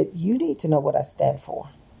I said, you need to know what I stand for.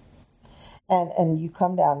 And you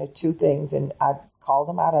come down to two things, and I call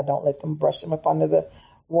them out. I don't let them brush them up under the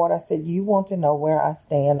water. I said, you want to know where I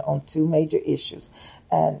stand on two major issues.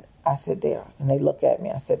 And I said, there. And they look at me.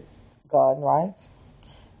 I said, gun rights,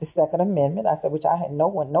 the Second Amendment. I said, which I had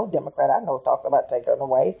no Democrat I know talks about taking it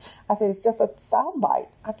away. I said, it's just a soundbite.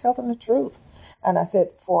 I tell them the truth. And I said,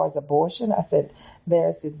 for as abortion, I said,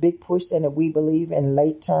 there's this big push saying that we believe in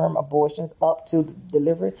late-term abortions up to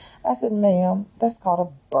delivery. I said, ma'am, that's called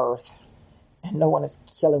a birth. And no one is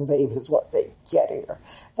killing babies once they get here.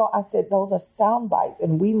 So I said, those are sound bites,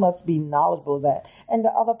 and we must be knowledgeable of that. And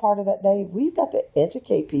the other part of that, Dave, we've got to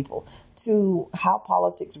educate people to how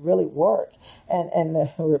politics really work. And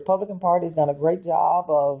the Republican Party has done a great job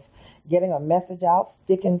of getting a message out,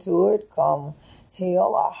 sticking to it, come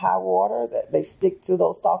hell or high water, that they stick to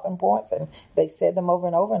those talking points, and they said them over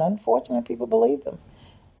and over, and unfortunately, people believe them.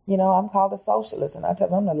 I'm called a socialist, and I tell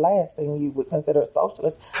them I'm the last thing you would consider a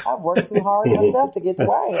socialist. I've worked too hard myself to get to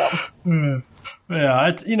where I am.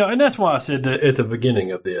 Yeah, and that's why I said that at the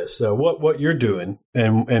beginning of this. So what you're doing,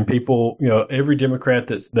 and people, every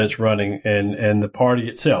Democrat that's running, and the party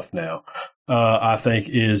itself now, I think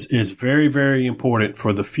is very, very important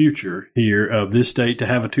for the future here of this state to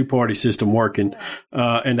have a two-party system working,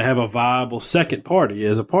 and to have a viable second party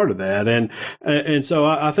as a part of that. And so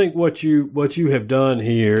I think what you have done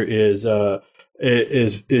here is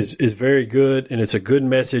very good, and it's a good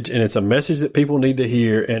message, and it's a message that people need to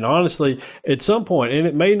hear. And honestly, at some point, and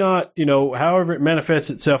it may not, however it manifests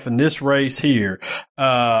itself in this race here,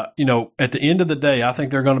 at the end of the day, I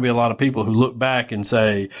think there are going to be a lot of people who look back and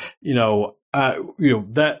say,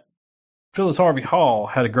 that Phyllis Harvey Hall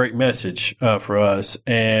had a great message for us,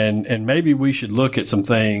 and maybe we should look at some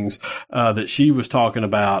things that she was talking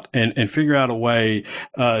about and figure out a way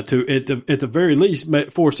to, at the very least,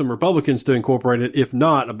 force some Republicans to incorporate it, if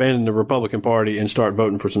not abandon the Republican Party and start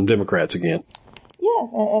voting for some Democrats again.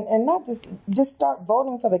 Yes, and not just start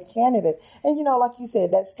voting for the candidate. And, like you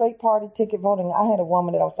said, that straight party ticket voting, I had a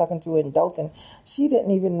woman that I was talking to in Dothan. She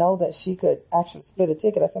didn't even know that she could actually split a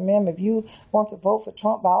ticket. I said, ma'am, if you want to vote for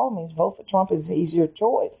Trump, by all means, vote for Trump. He's your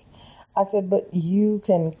choice. I said, but you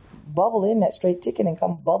can bubble in that straight ticket and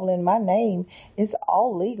come bubble in my name. It's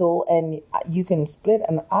all legal, and you can split,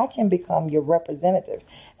 and I can become your representative.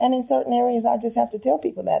 And in certain areas, I just have to tell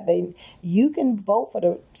people that you can vote for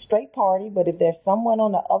the straight party, but if there's someone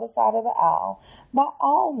on the other side of the aisle, by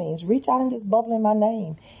all means, reach out and just bubble in my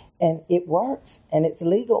name. And it works, and it's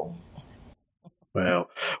legal. Well,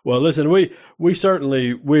 listen, we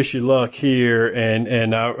certainly wish you luck here,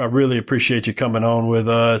 and I really appreciate you coming on with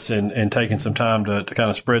us and taking some time to kind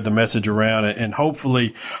of spread the message around, and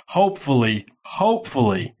hopefully, all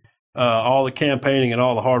the campaigning and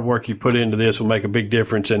all the hard work you put into this will make a big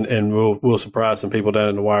difference, and we'll surprise some people down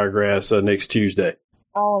in the Wiregrass next Tuesday.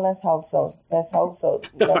 Oh, let's hope so. Let's hope so,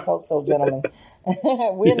 gentlemen.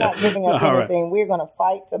 We're not giving up anything. Right. We're going to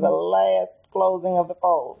fight to the last closing of the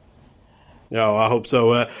polls. Oh, I hope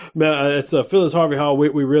so. It's Phyllis Harvey Hall. We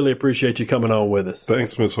really appreciate you coming on with us.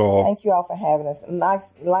 Thanks, Ms. Hall. Thank you all for having us.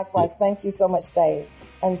 Likewise, thank you so much, Dave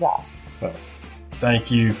and Josh.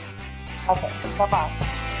 Thank you. Okay,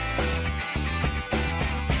 bye-bye.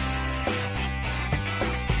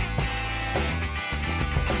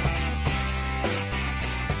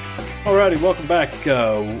 All righty, welcome back to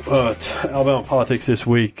Alabama Politics This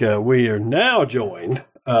Week. We are now joined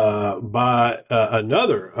by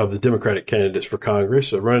another of the Democratic candidates for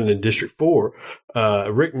Congress, running in District 4,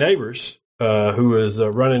 Rick Neighbors, who is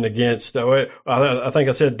running against, I think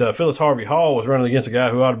I said Phyllis Harvey Hall was running against a guy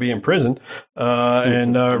who ought to be in prison,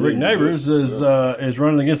 and Rick Neighbors is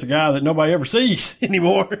running against a guy that nobody ever sees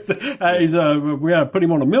anymore. We got to put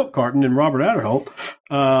him on a milk carton in Robert Adderholt.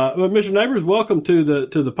 But Mr. Neighbors, welcome to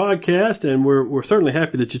the podcast, and we're certainly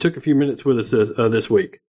happy that you took a few minutes with us this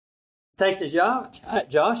week. Thank you, Josh,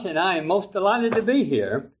 and I am most delighted to be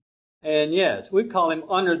here. And yes, we call him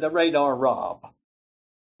Under the Radar Rob.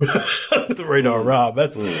 The Radar Rob.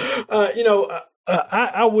 That's,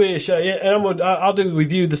 I wish, and I'll do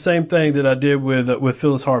with you the same thing that I did with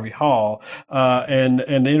Phyllis Harvey Hall. And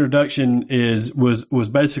the introduction was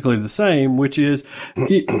basically the same, which is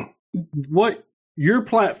what your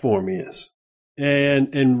platform is.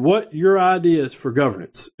 And what your ideas for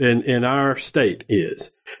governance in our state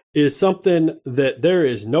is something that there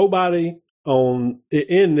is nobody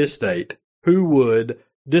in this state who would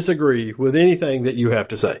disagree with anything that you have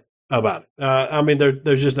to say about it.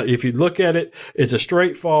 There's just, if you look at it, it's a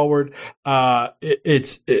straightforward,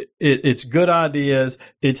 it's good ideas.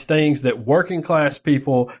 It's things that working class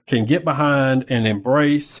people can get behind and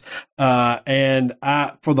embrace. And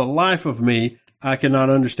for the life of me, I cannot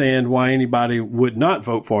understand why anybody would not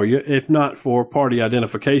vote for you, if not for party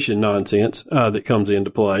identification nonsense that comes into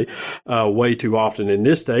play way too often in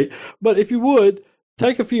this state. But if you would,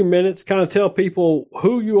 take a few minutes, kind of tell people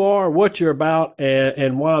who you are, what you're about,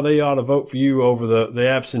 and why they ought to vote for you over the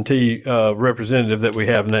absentee representative that we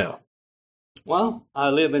have now. Well, I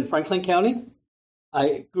live in Franklin County.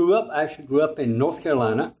 I grew up in North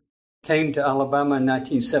Carolina, came to Alabama in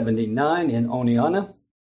 1979 in Oneonta.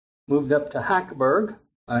 Moved up to Hackleburg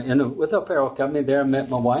with a apparel company. There I met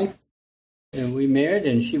my wife, and we married,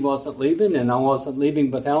 and she wasn't leaving, and I wasn't leaving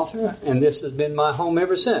without her, and this has been my home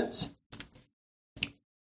ever since.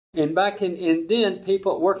 And back in then,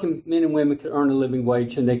 people, working men and women could earn a living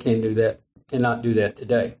wage, and they cannot do that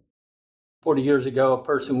today. 40 years ago, a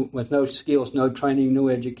person with no skills, no training, no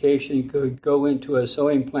education could go into a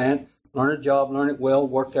sewing plant, learn a job, learn it well,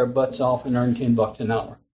 work their butts off, and earn $10 an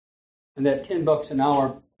hour. And that $10 an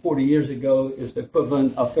hour 40 years ago is the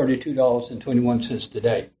equivalent of $32.21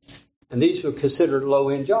 today. And these were considered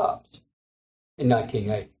low-end jobs in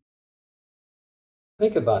 1980.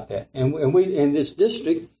 Think about that. And we in this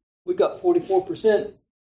district, we got 44%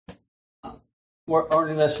 were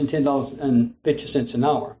earning less than $10.50 an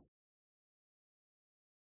hour.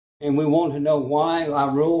 And we want to know why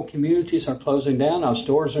our rural communities are closing down, our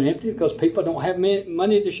stores are empty, because people don't have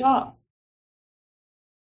money to shop.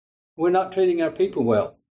 We're not treating our people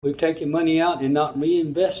well. We've taken money out and not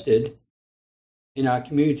reinvested in our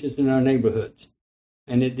communities and our neighborhoods.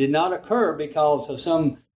 And it did not occur because of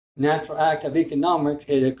some natural act of economics.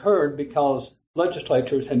 It occurred because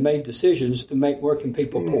legislatures had made decisions to make working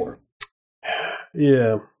people poor.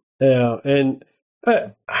 Yeah. And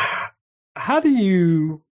how do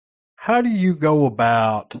you go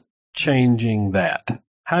about changing that?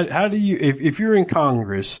 How do you, if you're in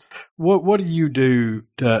Congress, what do you do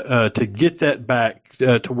to get that back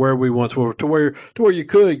to where we once were, to where you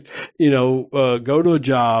could, go to a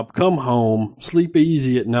job, come home, sleep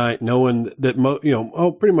easy at night, knowing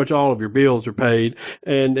that pretty much all of your bills are paid,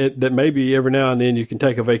 and that maybe every now and then you can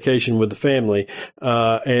take a vacation with the family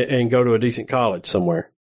and go to a decent college somewhere.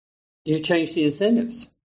 You change the incentives,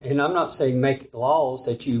 and I'm not saying make laws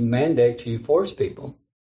that you mandate, you force people.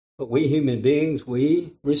 But we human beings,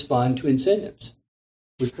 we respond to incentives.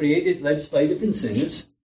 We created legislative incentives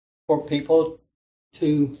for people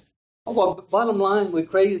to, bottom line, we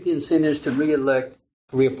created the incentives to re-elect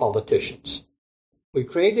career politicians. We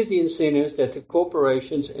created the incentives that the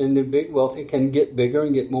corporations and the big wealthy can get bigger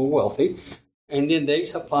and get more wealthy, and then they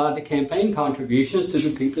supply the campaign contributions to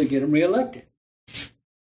the people to get them re-elected.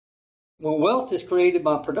 Well, wealth is created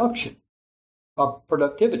by production, by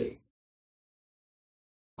productivity.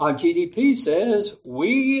 Our GDP says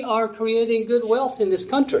we are creating good wealth in this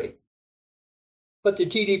country. But the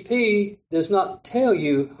GDP does not tell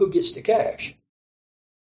you who gets the cash.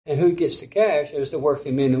 And who gets the cash is the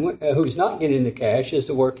working men and women. Who's not getting the cash is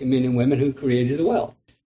the working men and women who created the wealth.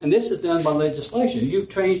 And this is done by legislation. You've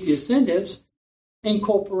changed the incentives, and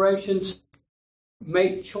corporations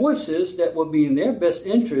make choices that will be in their best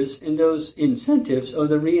interest, and those incentives are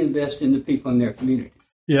to reinvest in the people in their community.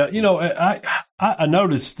 Yeah, I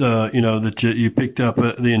noticed, that you picked up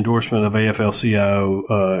the endorsement of AFL-CIO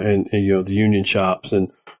and the union shops,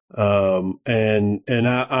 and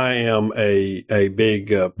I am a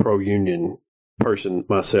big pro-union person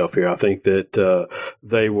myself here. I think that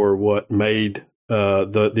they were what made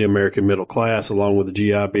the American middle class, along with the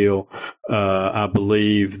GI Bill. I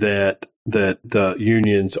believe that the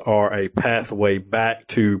unions are a pathway back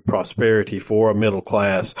to prosperity for a middle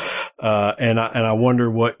class, and I wonder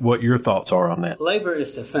what your thoughts are on that. Labor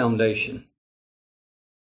is the foundation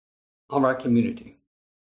of our community.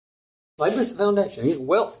 Labor is the foundation.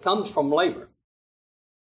 Wealth comes from labor.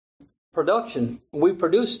 Production, we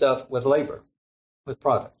produce stuff with labor, with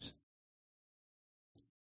products.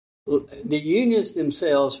 The unions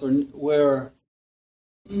themselves were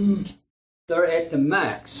they're at the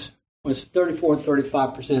max. Was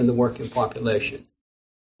 34-35% of the working population.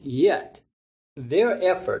 Yet, their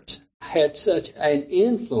efforts had such an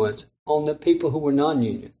influence on the people who were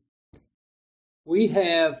non-union. We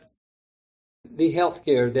have the health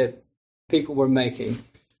care that people were making.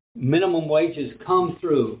 Minimum wages come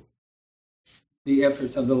through the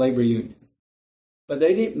efforts of the labor union. But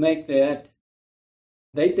they didn't make that.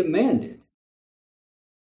 They demanded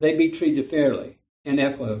they be treated fairly and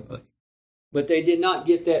equitably. But they did not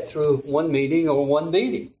get that through one meeting or one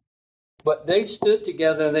meeting. But they stood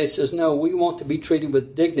together and they says, no, we want to be treated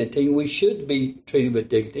with dignity. We should be treated with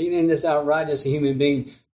dignity. And it's our right as a human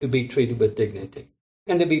being to be treated with dignity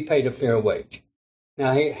and to be paid a fair wage.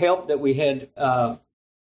 Now, it helped that we had, after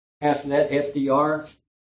that, FDR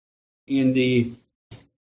in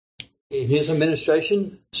his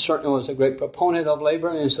administration certainly was a great proponent of labor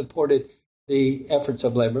and supported the efforts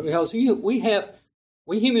of labor. Because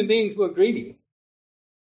we human beings, we're greedy.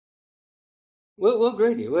 We're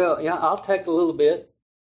greedy. Well, yeah, I'll take a little bit,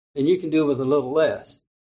 and you can do with a little less.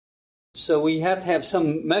 So we have to have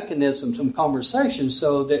some mechanism, some conversation,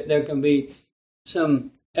 so that there can be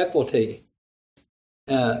some equity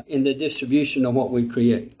in the distribution of what we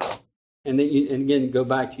create. And then, and again, go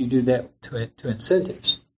back, you do that to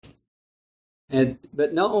incentives.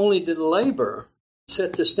 But not only did labor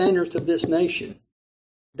set the standards of this nation,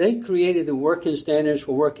 they created the working standards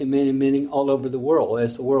for working men and women all over the world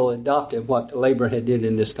as the world adopted what the labor had did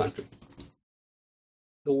in this country.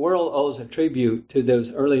 The world owes a tribute to those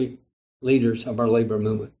early leaders of our labor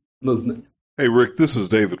movement. Hey, Rick, this is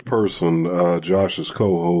David Person, Josh's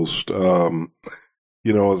co-host.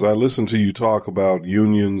 As I listen to you talk about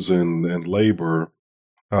unions and labor,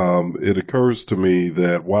 it occurs to me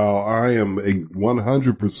that while I am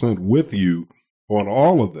 100% with you on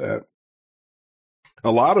all of that, a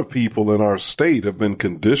lot of people in our state have been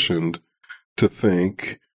conditioned to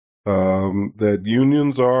think that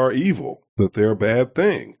unions are evil, that they're a bad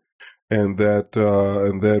thing, and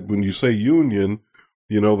that when you say union,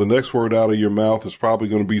 the next word out of your mouth is probably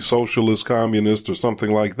going to be socialist, communist, or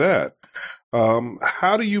something like that.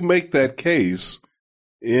 How do you make that case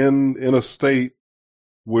in a state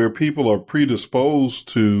where people are predisposed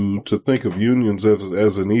to think of unions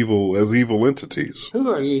as evil entities? Who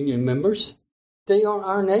are union members? They are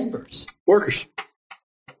our neighbors. Workers.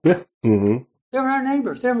 Yeah. Mm-hmm. They're our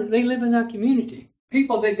neighbors. They live in our community.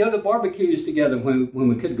 People that go to barbecues together when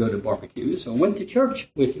we could go to barbecues, or went to church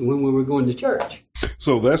with you when we were going to church.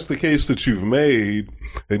 So that's the case that you've made,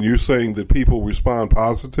 and you're saying that people respond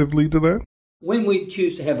positively to that? When we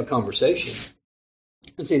choose to have a conversation.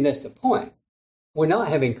 And see, that's the point. We're not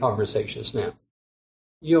having conversations now.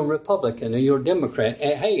 You're a Republican or you're a Democrat.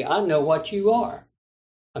 And, hey, I know what you are.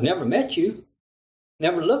 I've never met you,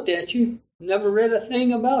 never looked at you, never read a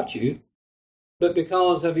thing about you. But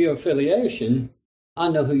because of your affiliation, I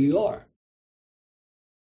know who you are.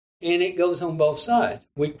 And it goes on both sides.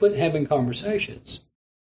 We quit having conversations.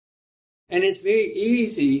 And it's very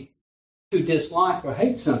easy to dislike or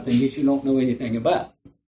hate something if you don't know anything about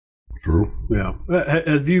it. True. Yeah.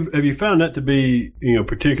 Have you found that to be,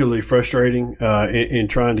 particularly frustrating in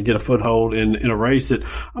trying to get a foothold in a race that,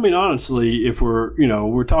 honestly, if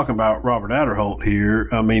we're talking about Robert Aderholt here,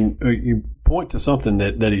 you point to something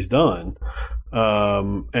that he's done.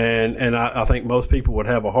 And I think most people would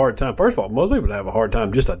have a hard time. First of all, most people would have a hard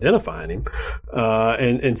time just identifying him.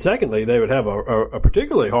 And secondly, they would have a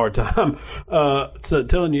particularly hard time,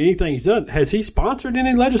 telling you anything he's done. Has he sponsored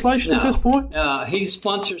any legislation at this point? He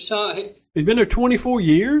sponsors some. He's been there 24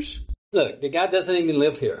 years. Look, the guy doesn't even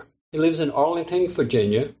live here. He lives in Arlington,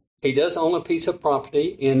 Virginia. He does own a piece of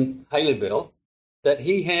property in Haleyville that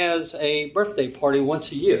he has a birthday party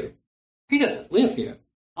once a year. He doesn't live here.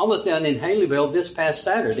 I was down in Haleyville this past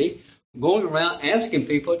Saturday going around asking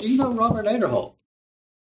people, do you know Robert Aderholt?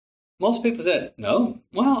 Most people said, no.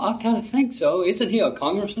 Well, I kind of think so. Isn't he a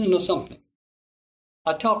congressman or something?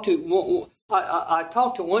 I talked to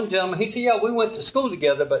one gentleman. He said, yeah, we went to school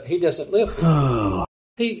together, but he doesn't live here.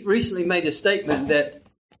 He recently made a statement that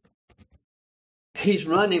he's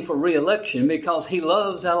running for re-election because he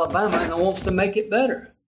loves Alabama and wants to make it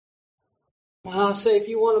better. Well, I say, if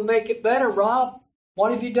you want to make it better, Rob,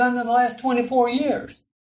 what have you done in the last 24 years?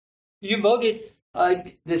 You voted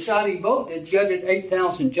a deciding vote that gutted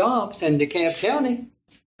 8,000 jobs in DeKalb County.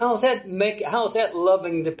 How's that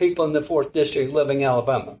loving the people in the 4th District living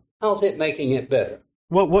Alabama? How's it making it better?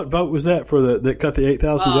 What vote was that for that cut the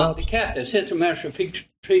 8,000 jobs? The CAFTA,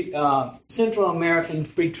 Central American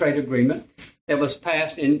Free Trade Agreement, that was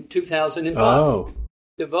passed in 2005. Oh.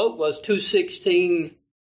 The vote was 216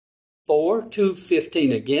 for,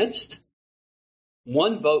 215 against.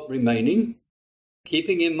 One vote remaining,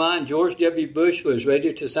 keeping in mind George W. Bush was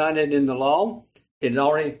ready to sign it into law. It had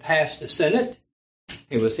already passed the Senate.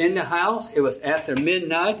 It was in the House. It was after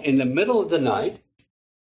midnight, in the middle of the night.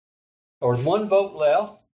 There was one vote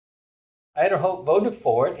left. Aderholt voted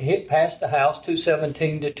for it. It passed the House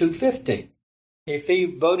 217 to 215. If he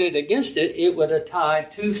voted against it, it would have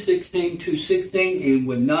tied 216 and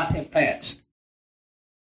would not have passed.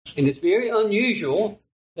 And it's very unusual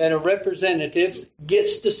that a representative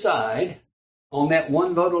gets to decide on that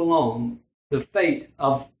one vote alone the fate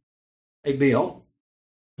of a bill,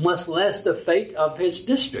 much less the fate of his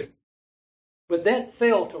district. But that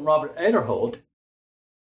fell to Robert Aderholt,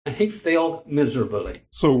 and he failed miserably.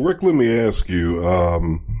 So, Rick, let me ask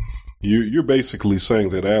you, you're basically saying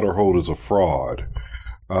that Aderholt is a fraud.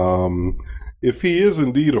 If he is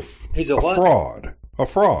indeed a fraud,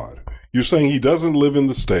 you're saying he doesn't live in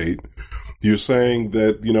the state. You're saying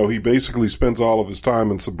that, he basically spends all of his time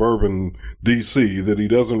in suburban D.C., that he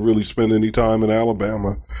doesn't really spend any time in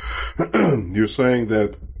Alabama. You're saying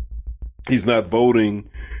that he's not voting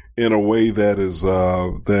in a way that is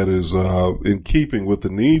in keeping with the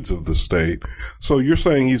needs of the state. So you're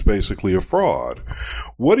saying he's basically a fraud.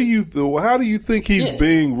 How do you think he's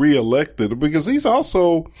being reelected? Because he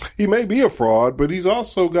may be a fraud, but he's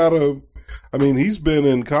also got he's been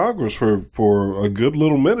in Congress for a good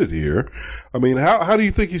little minute here. How do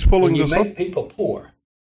you think he's pulling this up? When you make people poor,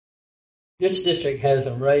 this district has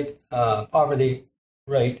a poverty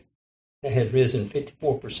rate that has risen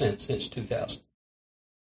 54% since 2000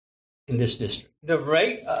 in this district. The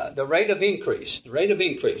rate of increase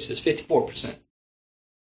is 54%.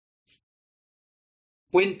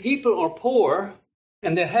 When people are poor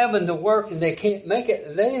and they're having to work and they can't make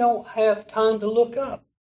it, they don't have time to look up.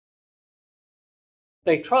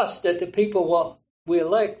 They trust that the people we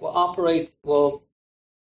elect will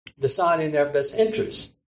decide in their best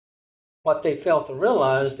interest. what they failed to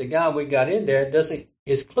realize, the guy we got in there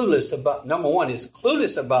is clueless about, number one, is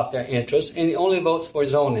clueless about their interests, and he only votes for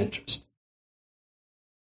his own interest.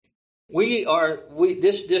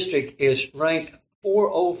 This district is ranked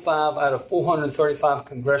 405 out of 435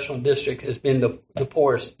 congressional districts has been the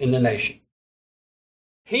poorest in the nation.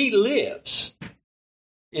 He lives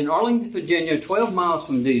in Arlington, Virginia, 12 miles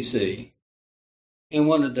from D.C., in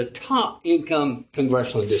one of the top income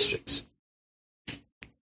congressional districts.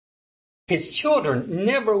 His children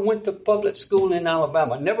never went to public school in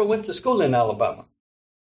Alabama, never went to school in Alabama.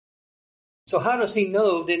 So how does he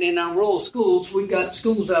know that in our rural schools, we've got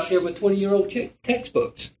schools out there with 20-year-old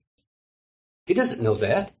textbooks? He doesn't know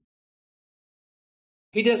that.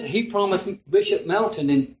 He promised Bishop Mountain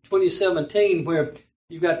in 2017, where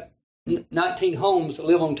you've got 19 homes that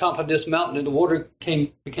live on top of this mountain and the water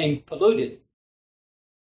became polluted.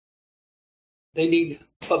 They need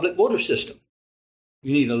a public water system.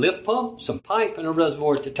 You need a lift pump, some pipe, and a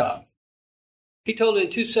reservoir at the top. He told in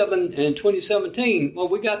 2017, well,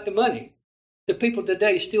 we got the money. The people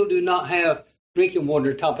today still do not have drinking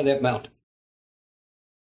water at the top of that mountain,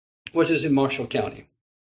 which is in Marshall County,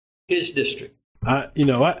 his district. I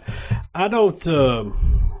don't, the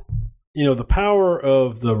power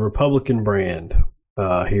of the Republican brand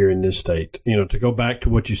here in this state, to go back to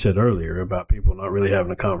what you said earlier about people not really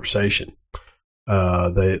having a conversation.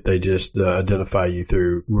 They just identify you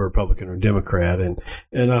through Republican or Democrat,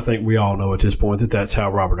 and I think we all know at this point that that's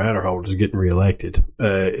how Robert Aderholt is getting reelected.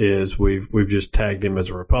 Is we've just tagged him as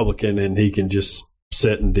a Republican, and he can just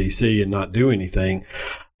sit in D.C. and not do anything.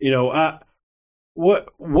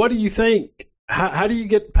 What do you think? How do you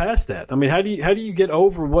get past that? I mean, how do you get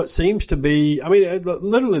over what seems to be? I mean,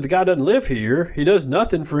 literally, the guy doesn't live here. He does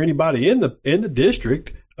nothing for anybody in the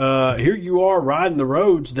district. Here you are riding the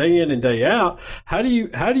roads day in and day out. How do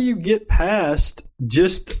you get past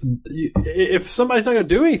just if somebody's not going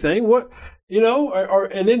to do anything?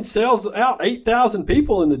 And then sells out 8,000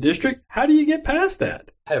 people in the district? How do you get past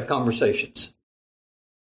that? Have conversations.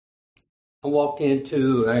 I walked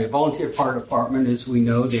into a volunteer fire department. As we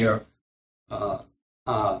know, they are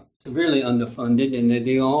severely underfunded, and they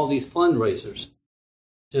do all these fundraisers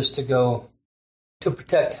just to go to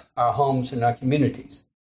protect our homes and our communities.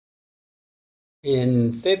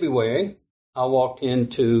 In February, I walked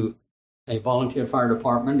into a volunteer fire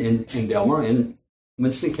department in Delmar, in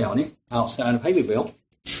Winston County, outside of Haleyville.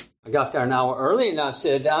 I got there an hour early, and I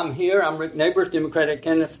said, I'm here. I'm Rick Neighbors, Democratic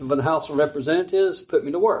candidate for the House of Representatives. Put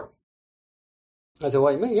me to work. I said,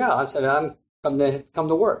 what do you mean? Yeah. I said, I'm come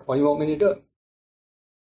to work. What do you want me to do?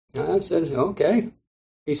 And I said, okay.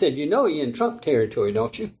 He said, you're in Trump territory,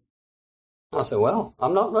 don't you? I said, well,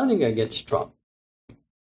 I'm not running against Trump.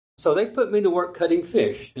 So they put me to work cutting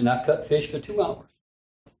fish, and I cut fish for 2 hours.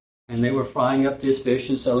 And they were frying up this fish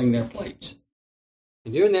and selling their plates.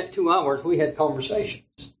 And during that 2 hours, we had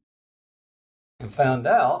conversations and found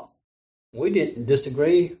out we didn't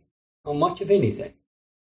disagree on much of anything.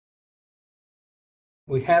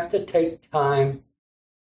 We have to take time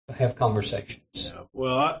to have conversations. Yeah.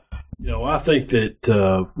 Well, I think that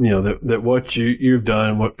that what you've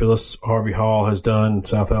done, what Phyllis Harvey Hall has done in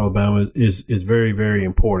South Alabama is very, very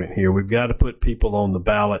important here. We've got to put people on the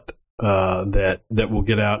ballot that will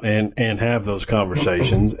get out and have those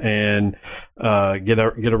conversations and get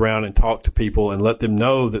around and talk to people and let them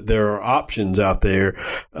know that there are options out there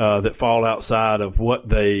that fall outside of what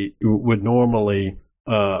they would normally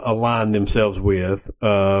align themselves with,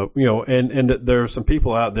 and that there are some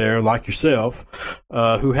people out there like yourself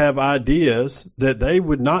who have ideas that they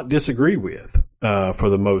would not disagree with for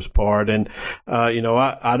the most part. And,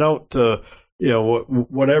 I don't,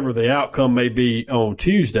 whatever the outcome may be on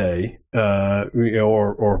Tuesday,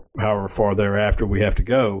 or however far thereafter we have to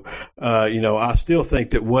go, I still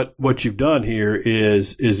think that what you've done here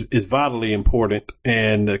is vitally important,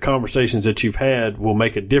 and the conversations that you've had will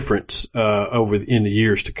make a difference in the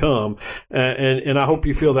years to come, and I hope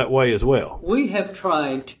you feel that way as well. We have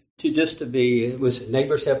tried to be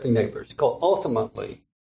neighbors helping neighbors. Ultimately,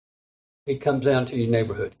 it comes down to your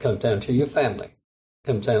neighborhood, comes down to your family,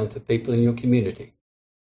 comes down to people in your community.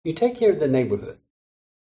 You take care of the neighborhood.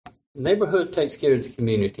 The neighborhood takes care of the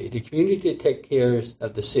community. The community takes care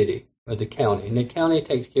of the city or the county, and the county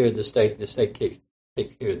takes care of the state, and the state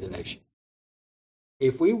takes care of the nation.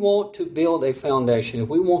 If we want to build a foundation, if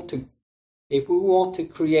we want to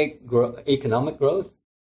create economic growth,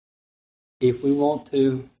 if we want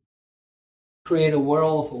to create a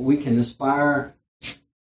world where we can aspire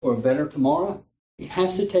for a better tomorrow, it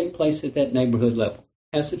has to take place at that neighborhood level.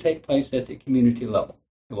 It has to take place at the community level.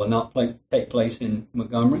 It will not take place in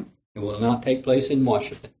Montgomery. It will not take place in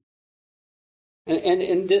Washington.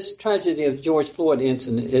 And this tragedy of George Floyd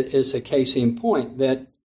incident is a case in point that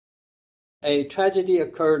a tragedy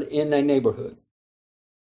occurred in a neighborhood.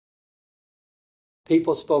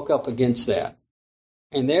 People spoke up against that,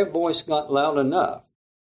 and their voice got loud enough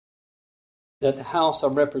that the House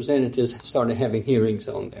of Representatives started having hearings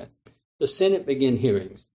on that. The Senate began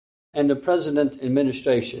hearings, and the President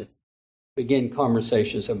administration began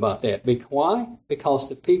conversations about that. Why? Because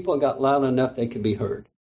the people got loud enough they could be heard.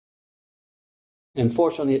 And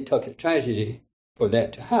fortunately, it took a tragedy for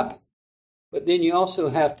that to happen. But then you also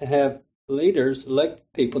have to have leaders, elected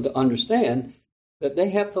people, to understand that they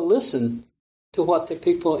have to listen to what the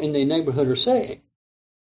people in the neighborhood are saying.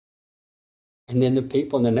 And then the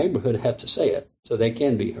people in the neighborhood have to say it so they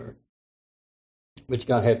can be heard. But you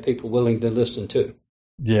got to have people willing to listen too.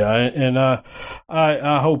 Yeah, and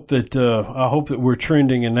I hope that we're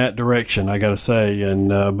trending in that direction. I got to say,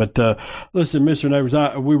 but listen, Mr. Neighbors,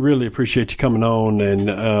 we really appreciate you coming on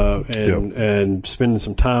and spending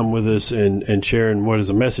some time with us and sharing what is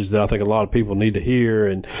a message that I think a lot of people need to hear.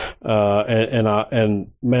 And man,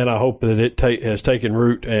 I hope that it has taken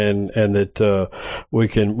root and that we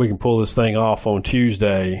can pull this thing off on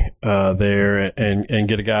Tuesday there and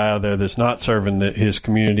get a guy out of there that's not serving his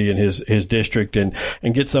community and his district and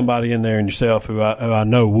get somebody in there and yourself who I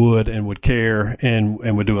know would care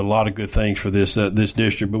and would do a lot of good things for this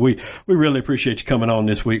district. But we really appreciate you coming on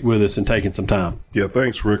this week with us and taking some time. Yeah,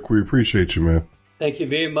 thanks, Rick. We appreciate you, man. Thank you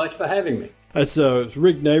very much for having me. That's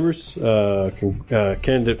Rick Neighbors,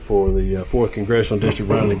 candidate for the 4th Congressional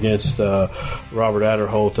District running against Robert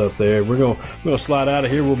Adderholt up there. We're gonna slide out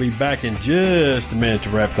of here. We'll be back in just a minute to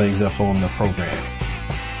wrap things up on the program.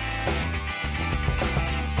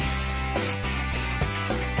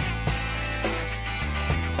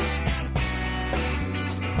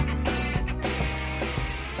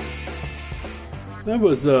 That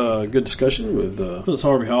was a good discussion with Phyllis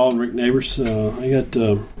Harvey Hall and Rick Neighbors. They got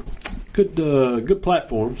good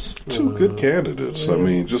platforms. Two good candidates. I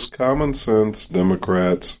mean, just common sense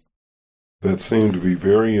Democrats that seem to be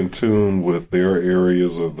very in tune with their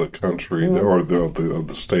areas of the country or of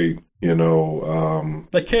the state. You know,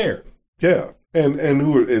 they care. Yeah, and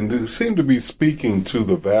who seem to be speaking to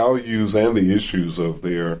the values and the issues of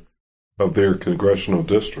their congressional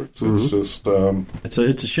districts. It's just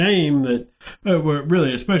it's a shame that we're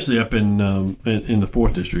really, especially up in the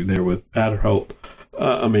 4th district there with Adderholt.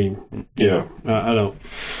 I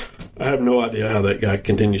have no idea how that guy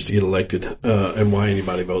continues to get elected and why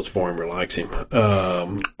anybody votes for him or likes him.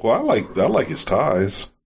 Well, I like his ties.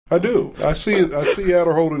 I do. I see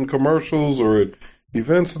Adderholt in commercials or at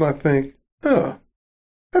events, and I think,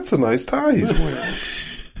 that's a nice tie he's wearing.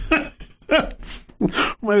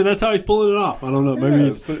 Maybe that's how he's pulling it off. I don't know.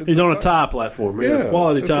 Maybe he's on a tie platform. Yeah,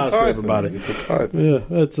 quality ties for everybody. It's a tie thing. Yeah,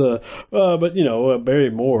 that's but you know,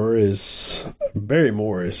 Barry Moore is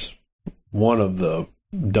one of the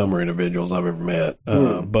dumber individuals I've ever met.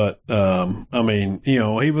 But I mean, you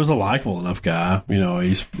know, he was a likable enough guy. You know,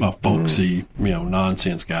 he's a folksy,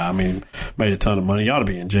 nonsense guy. I mean, made a ton of money. He ought to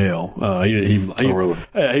be in jail.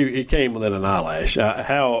 He came within an eyelash.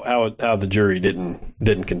 How the jury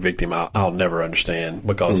didn't convict him, I'll never understand,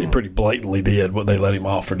 because he pretty blatantly did what they let him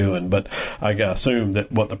off for doing. But I assume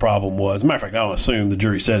that what the problem was, as a matter of fact, I don't assume the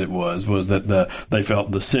jury said it was that they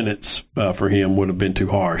felt the sentence for him would have been too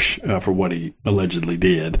harsh for what he allegedly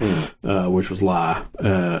did, which was lie.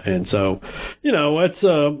 And so, you know, it's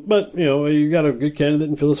but you know, you got a good candidate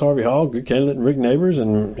in Phyllis Harvey Hall, good candidate in Rick Neighbors,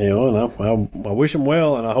 and you know, and I wish him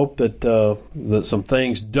well, and I hope that that some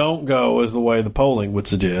things don't go as the way the polling would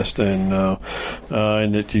suggest, and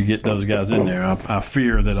that you get those guys in there. I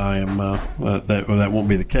fear that I am that won't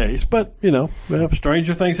be the case, but you know,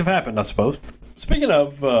 stranger things have happened, I suppose. Speaking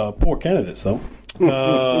of poor candidates, though.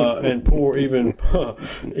 And poor, even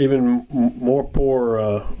more poor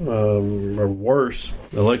or worse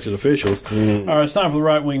elected officials. All right, it's time for the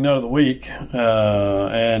right wing note of the week,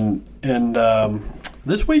 and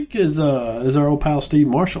this week is our old pal Steve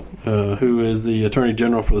Marshall, who is the Attorney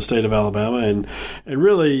General for the state of Alabama, and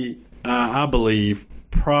really, I believe,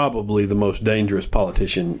 probably the most dangerous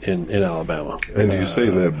politician in Alabama. And you say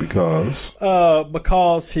that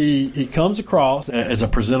because he comes across as a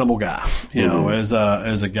presentable guy, you know, as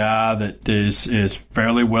a guy that is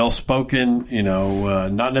fairly well spoken, you know,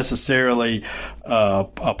 not necessarily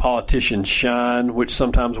a politician's shine, which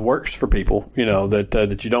sometimes works for people, you know,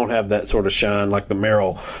 that you don't have that sort of shine like the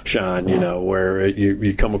Merrill shine, you know, where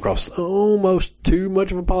you come across almost too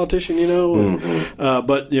much of a politician, you know.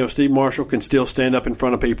 But you know, Steve Marshall can still stand up in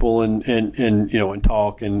front of people and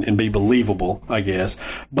talk and be believable, I guess,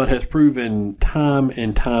 but has proven time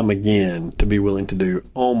and time again to be willing to do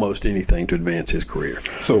almost anything to advance his career.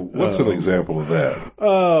 So what's an example of that?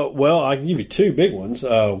 Well, I can give you two big ones.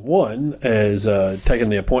 One is taking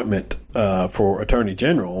the appointment for Attorney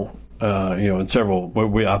General. In several,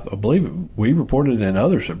 I believe we reported and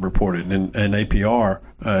others have reported, and APR,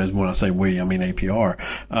 is when I say we, I mean APR,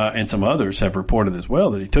 and some others have reported as well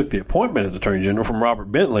that he took the appointment as Attorney General from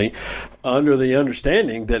Robert Bentley under the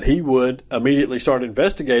understanding that he would immediately start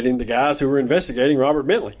investigating the guys who were investigating Robert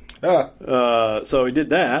Bentley. So he did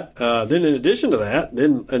that. Then in addition to that,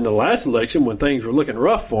 then in the last election when things were looking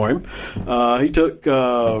rough for him, he took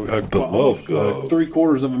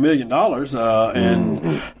 $750,000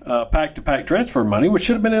 and PAC-to-PAC transfer money, which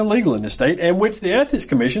should have been illegal in this state, and which the Ethics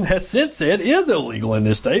Commission has since said is illegal in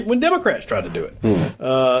this state when Democrats tried to do it.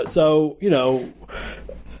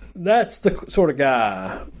 That's the sort of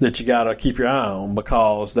guy that you got to keep your eye on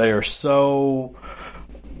because they are so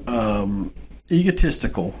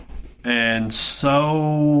egotistical and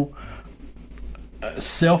so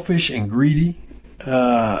selfish and greedy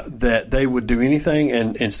that they would do anything,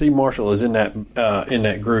 and Steve Marshall is in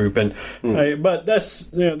that group, and but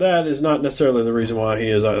that is not necessarily the reason why he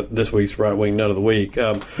is this week's right wing nut of the week.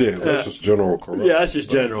 That's just general corruption. Yeah, that's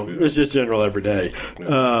just general. Yeah. It's just general every day.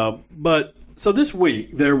 Yeah. But so this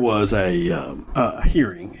week there was a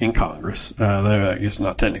hearing in Congress. I guess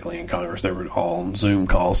not technically in Congress; they were all on Zoom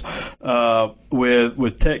calls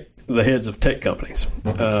with the heads of tech companies,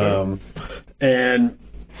 and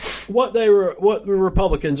what the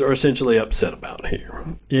Republicans are essentially upset about here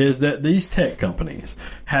is that these tech companies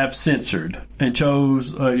have censored and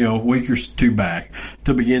chose a week or two back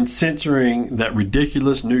to begin censoring that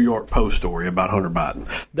ridiculous New York Post story about Hunter Biden.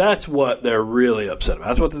 That's what they're really upset about.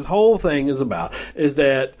 That's what this whole thing is about, is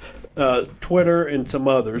that Twitter and some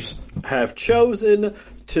others have chosen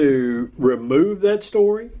to remove that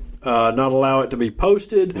story, not allow it to be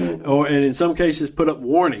posted, and in some cases put up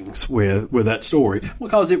warnings with that story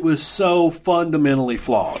because it was so fundamentally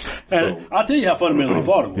flawed. And I'll tell you how fundamentally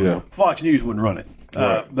flawed it was. Yeah. Fox News wouldn't run it.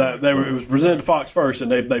 It was presented to Fox first,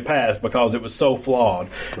 and they passed because it was so flawed.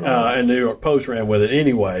 And the New York Post ran with it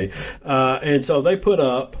anyway. And so they put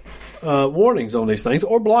up warnings on these things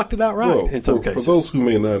or blocked it outright in some cases. For those who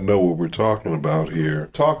may not know what we're talking about here,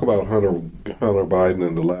 talk about Hunter Biden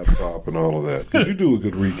and the laptop and all of that. Could you do a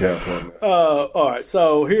good recap on that? All right.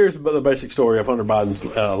 So here's the basic story of Hunter Biden's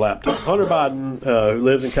laptop. Hunter Biden, who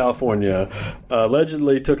lives in California,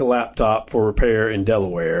 allegedly took a laptop for repair in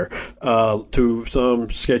Delaware to some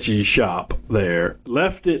sketchy shop there,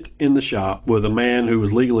 left it in the shop with a man who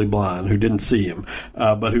was legally blind, who didn't see him,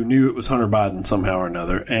 but who knew it was Hunter Biden somehow or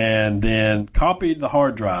another, and then copied the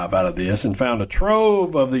hard drive out of this and found a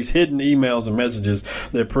trove of these hidden emails and messages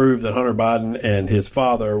that proved that Hunter Biden and his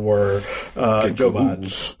father were Joe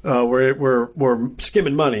Biden, were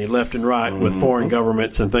skimming money left and right with foreign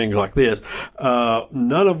governments and things like this,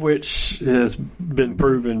 none of which has been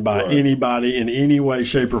proven by anybody in any way,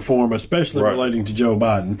 shape, or form, especially relating to Joe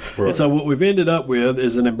Biden. And so what we've ended up with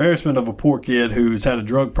is an embarrassment of a poor kid who's had a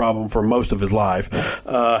drug problem for most of his life,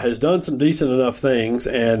 has done some decent enough things,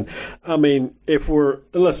 and I mean,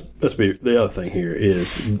 let's be, the other thing here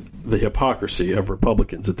is the hypocrisy of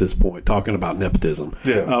Republicans at this point talking about nepotism.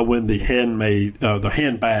 When the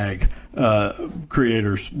handbag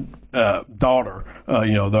creator's daughter,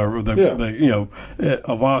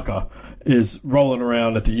 Ivanka is rolling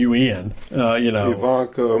around at the UN.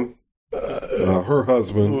 Ivanka, her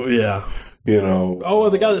husband. Yeah.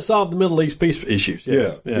 the guy that solved the Middle East peace issues.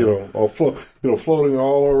 Yes. Floating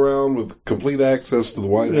all around with complete access to the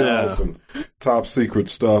White House and top secret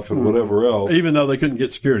stuff and whatever else. Even though they couldn't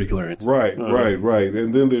get security clearance. Right.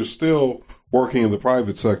 And then they're still working in the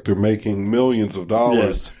private sector, making millions of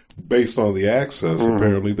dollars based on the access,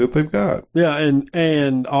 apparently, that they've got. Yeah,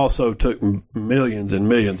 and also took millions and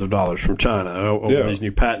millions of dollars from China over these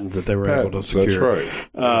new patents that they were able to secure.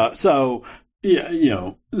 That's right.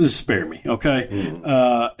 Just spare me, okay?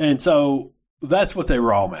 And so that's what they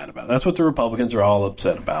were all mad about. That's what the Republicans are all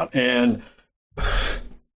upset about. And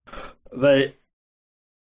the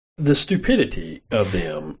stupidity of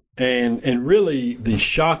them and really the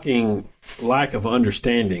shocking lack of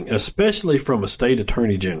understanding, especially from a state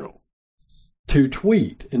attorney general, to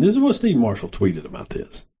tweet, and this is what Steve Marshall tweeted about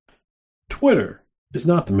this: Twitter is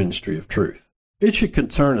not the ministry of truth. It should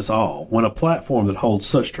concern us all when a platform that holds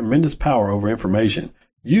such tremendous power over information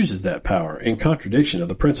uses that power in contradiction of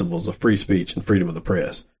the principles of free speech and freedom of the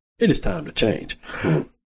press. It is time to change.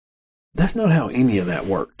 That's not how any of that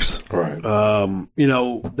works. Right.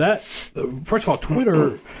 That first of all,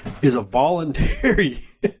 Twitter is a voluntary,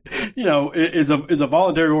 is a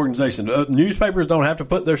voluntary organization. Newspapers don't have to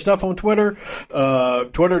put their stuff on Twitter.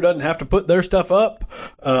 Twitter doesn't have to put their stuff up.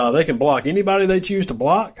 They can block anybody they choose to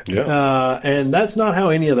block. Yeah. And that's not how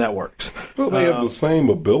any of that works. Well, they have the same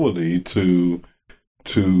ability to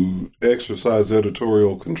exercise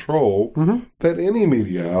editorial control that any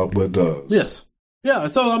media outlet does. Yes. Yeah,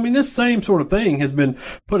 so I mean, this same sort of thing has been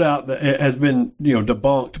put out, has been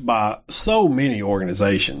debunked by so many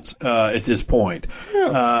organizations at this point.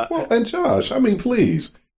 Yeah. And Josh, I mean,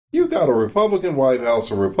 please, you've got a Republican White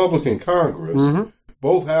House, a Republican Congress,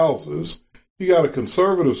 both houses. You got a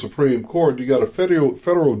conservative Supreme Court. You got a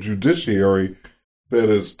federal judiciary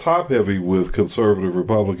that is top heavy with conservative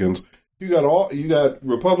Republicans. You got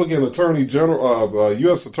Republican Attorney General,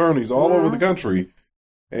 U.S. attorneys all over the country.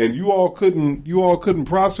 And you all couldn't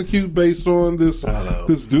prosecute based on this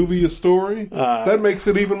dubious story. That makes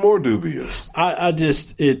it even more dubious.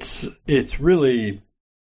 It's really,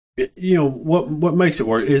 what makes it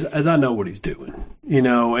work is, as I know what he's doing,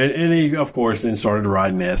 and he of course then started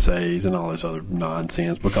writing essays and all this other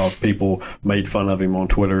nonsense because people made fun of him on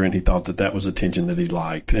Twitter and he thought that was attention that he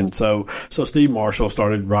liked. And so Steve Marshall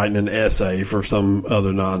started writing an essay for some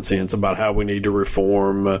other nonsense about how we need to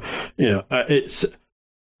reform.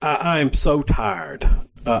 I am so tired.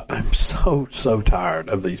 I'm so tired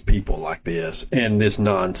of these people like this and this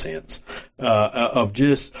nonsense of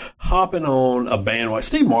just hopping on a bandwagon.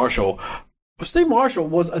 Steve Marshall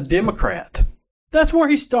was a Democrat. That's where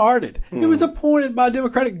he started. He was appointed by a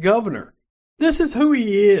Democratic governor. This is who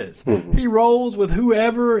he is. He rolls with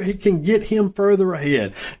whoever he can get him further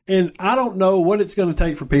ahead. And I don't know what it's going to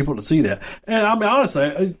take for people to see that. And I mean,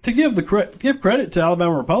 honestly, to give credit to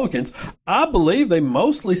Alabama Republicans, I believe they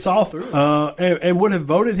mostly saw through and would have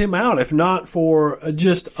voted him out if not for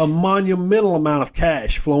just a monumental amount of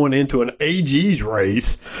cash flowing into an AG's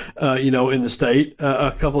race, in the state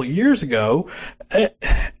a couple of years ago. And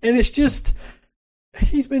it's just...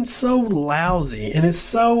 he's been so lousy, and it's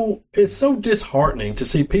so disheartening to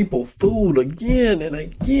see people fooled again and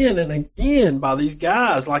again and again by these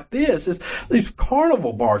guys like this. It's these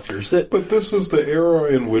carnival barkers. But this is the era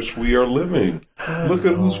in which we are living. Look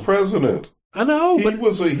at who's president. I know,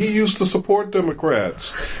 he used to support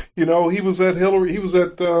Democrats. He was at Hillary. He was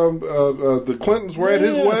at the Clintons were at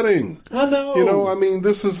his wedding. I know. I mean,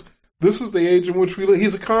 this is the age in which we live.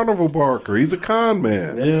 He's a carnival barker. He's a con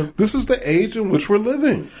man. Yeah. This is the age in which we're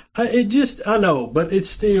living. I know, but it's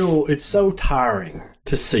so tiring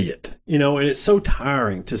to see it, and it's so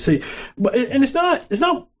tiring to see. But it's not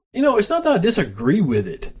that I disagree with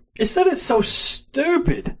it. It's that it's so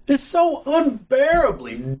stupid. It's so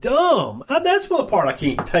unbearably dumb. That's the part I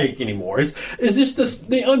can't take anymore. It's just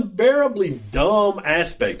the unbearably dumb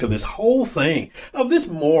aspect of this whole thing. Of this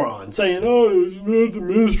moron saying, it's not the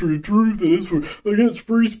ministry of truth and it's against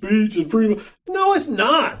free speech and freedom. No, it's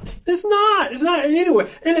not. It's not. It's not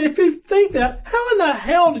anyway. And if you think that, how in the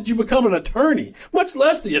hell did you become an attorney? Much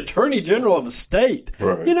less the attorney general of a state.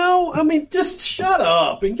 Right. I mean, just shut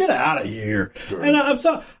up and get out of here. Right. And I'm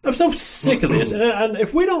so sick of this. And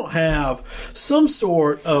if we don't have some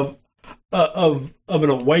sort of an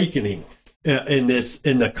awakening in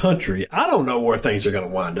the country, I don't know where things are going to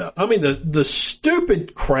wind up. I mean, the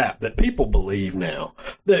stupid crap that people believe now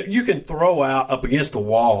that you can throw out up against the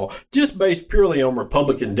wall just based purely on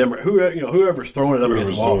Republican Democrat, whoever's throwing it up against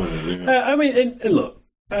the wall. I mean, and look,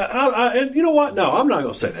 and you know what? No, I'm not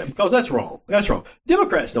going to say that because that's wrong. That's wrong.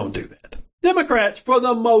 Democrats don't do that. Democrats, for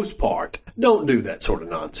the most part, don't do that sort of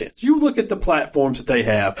nonsense. You look at the platforms that they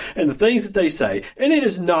have and the things that they say, and it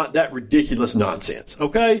is not that ridiculous nonsense.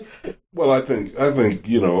 Okay. Well, I think as an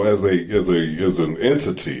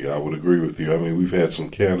entity, I would agree with you. I mean, we've had some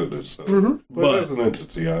candidates, but as an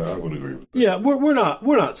entity, I would agree with that. Yeah, we're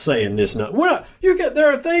not saying this. There are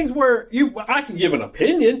things where I can give an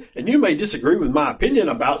opinion, and you may disagree with my opinion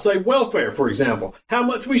about, say, welfare, for example, how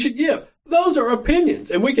much we should give. Those are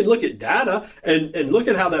opinions, and we can look at data and look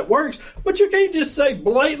at how that works, but you can't just say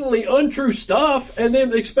blatantly untrue stuff and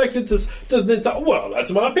then expect it to then say, well,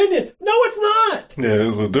 that's my opinion. No, it's not. Yeah,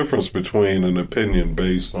 there's a difference between an opinion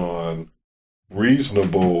based on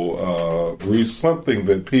reasonable, something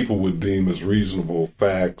that people would deem as reasonable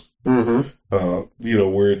facts, where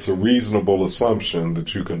it's a reasonable assumption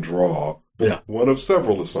that you can draw. Yeah. One of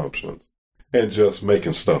several assumptions. and just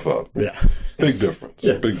making stuff up. Yeah. Big difference.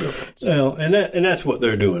 Yeah. Big difference. Well, and that's what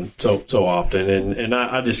they're doing so often. And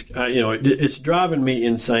I just, it's driving me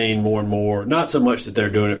insane more and more. Not so much that they're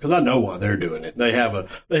doing it, because I know why they're doing it. They have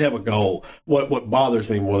a goal. What bothers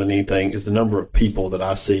me more than anything is the number of people that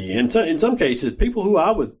I see. And in some cases, people who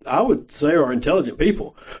I would say are intelligent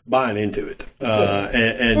people buying into it,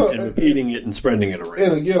 and repeating it and spreading it around.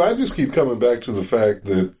 And again, I just keep coming back to the fact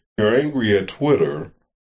that you're angry at Twitter,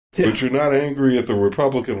 but you're not angry at the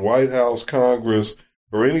Republican White House, Congress,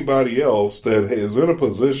 or anybody else that is in a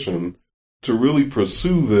position to really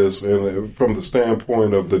pursue this and from the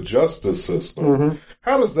standpoint of the justice system. Mm-hmm.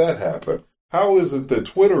 How does that happen? How is it that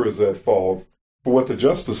Twitter is at fault for what the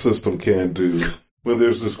justice system can't do when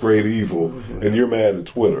there's this great evil and you're mad at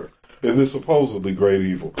Twitter? And this supposedly great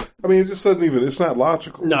evil. I mean, it just doesn't even, it's not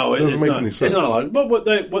logical. No, it doesn't make any sense. It's not logical. But what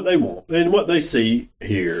they want and what they see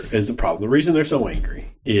here is the problem. The reason they're so angry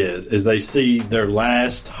is they see their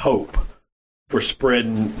last hope for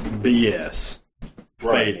spreading BS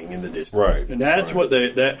fading in the distance. Right. And that's what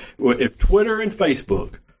if Twitter and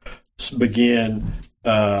Facebook begin,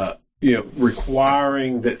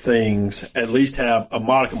 requiring that things at least have a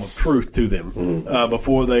modicum of truth to them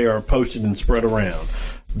before they are posted and spread around,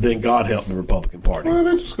 then God help the Republican Party. Well,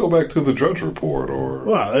 then just go back to the Drudge Report,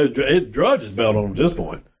 or Drudge is bailed on them at this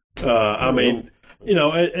point. But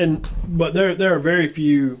there are very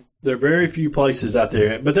few. There are very few places out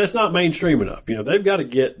there, but that's not mainstream enough. They've got to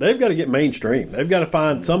get mainstream. They've got to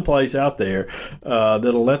find some place out there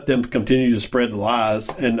that'll let them continue to spread the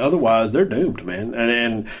lies, and otherwise they're doomed, man.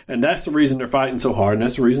 And that's the reason they're fighting so hard, and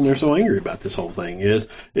that's the reason they're so angry about this whole thing is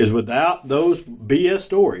without those BS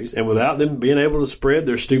stories and without them being able to spread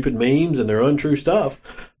their stupid memes and their untrue stuff,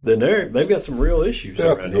 then they've got some real issues. They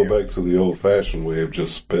have to go back to the old-fashioned way of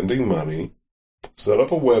just spending money, set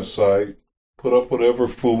up a website, put up whatever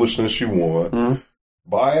foolishness you want,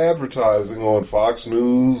 buy advertising on Fox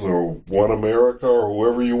News or One America or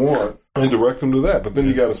whoever you want, and direct them to that. But then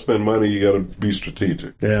you got to spend money. You got to be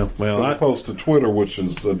strategic. Yeah, well, as opposed to Twitter, which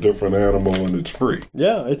is a different animal and it's free.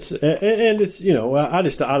 Yeah, it's I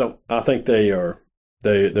think they're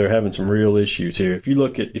having some real issues here. If you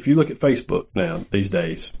look at Facebook now these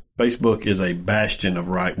days, Facebook is a bastion of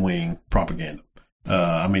right wing propaganda.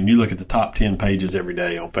 You look at the top 10 pages every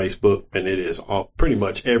day on Facebook, and it is all pretty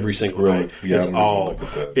much every single day. Yeah,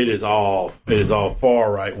 it is all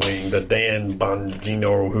far right wing. The Dan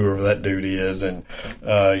Bongino or whoever that dude is, and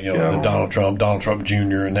the Donald Trump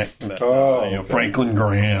Jr. and Franklin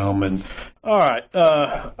Graham and. All right,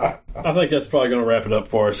 I think that's probably going to wrap it up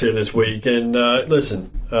for us here this week. And listen,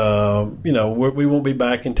 we won't be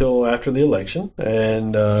back until after the election,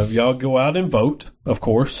 and y'all go out and vote, of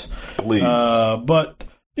course, please. But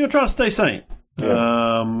try to stay sane.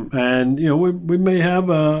 Yeah. We may have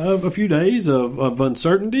a few days of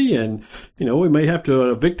uncertainty, and we may have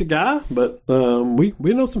to evict a guy, but we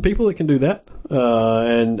know some people that can do that,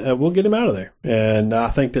 and we'll get him out of there. And I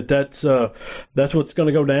think that's what's going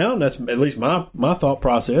to go down. That's at least my thought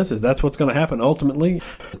process is that's what's going to happen ultimately.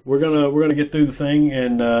 We're gonna get through the thing,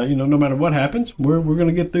 and no matter what happens, we're going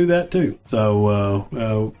to get through that too.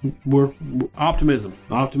 So we're optimism.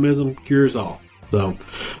 Optimism cures all. So,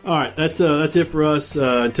 all right, that's it for us.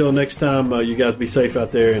 Until next time, you guys be safe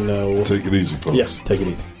out there, and we'll take it easy, folks. Yeah, take it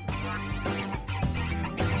easy.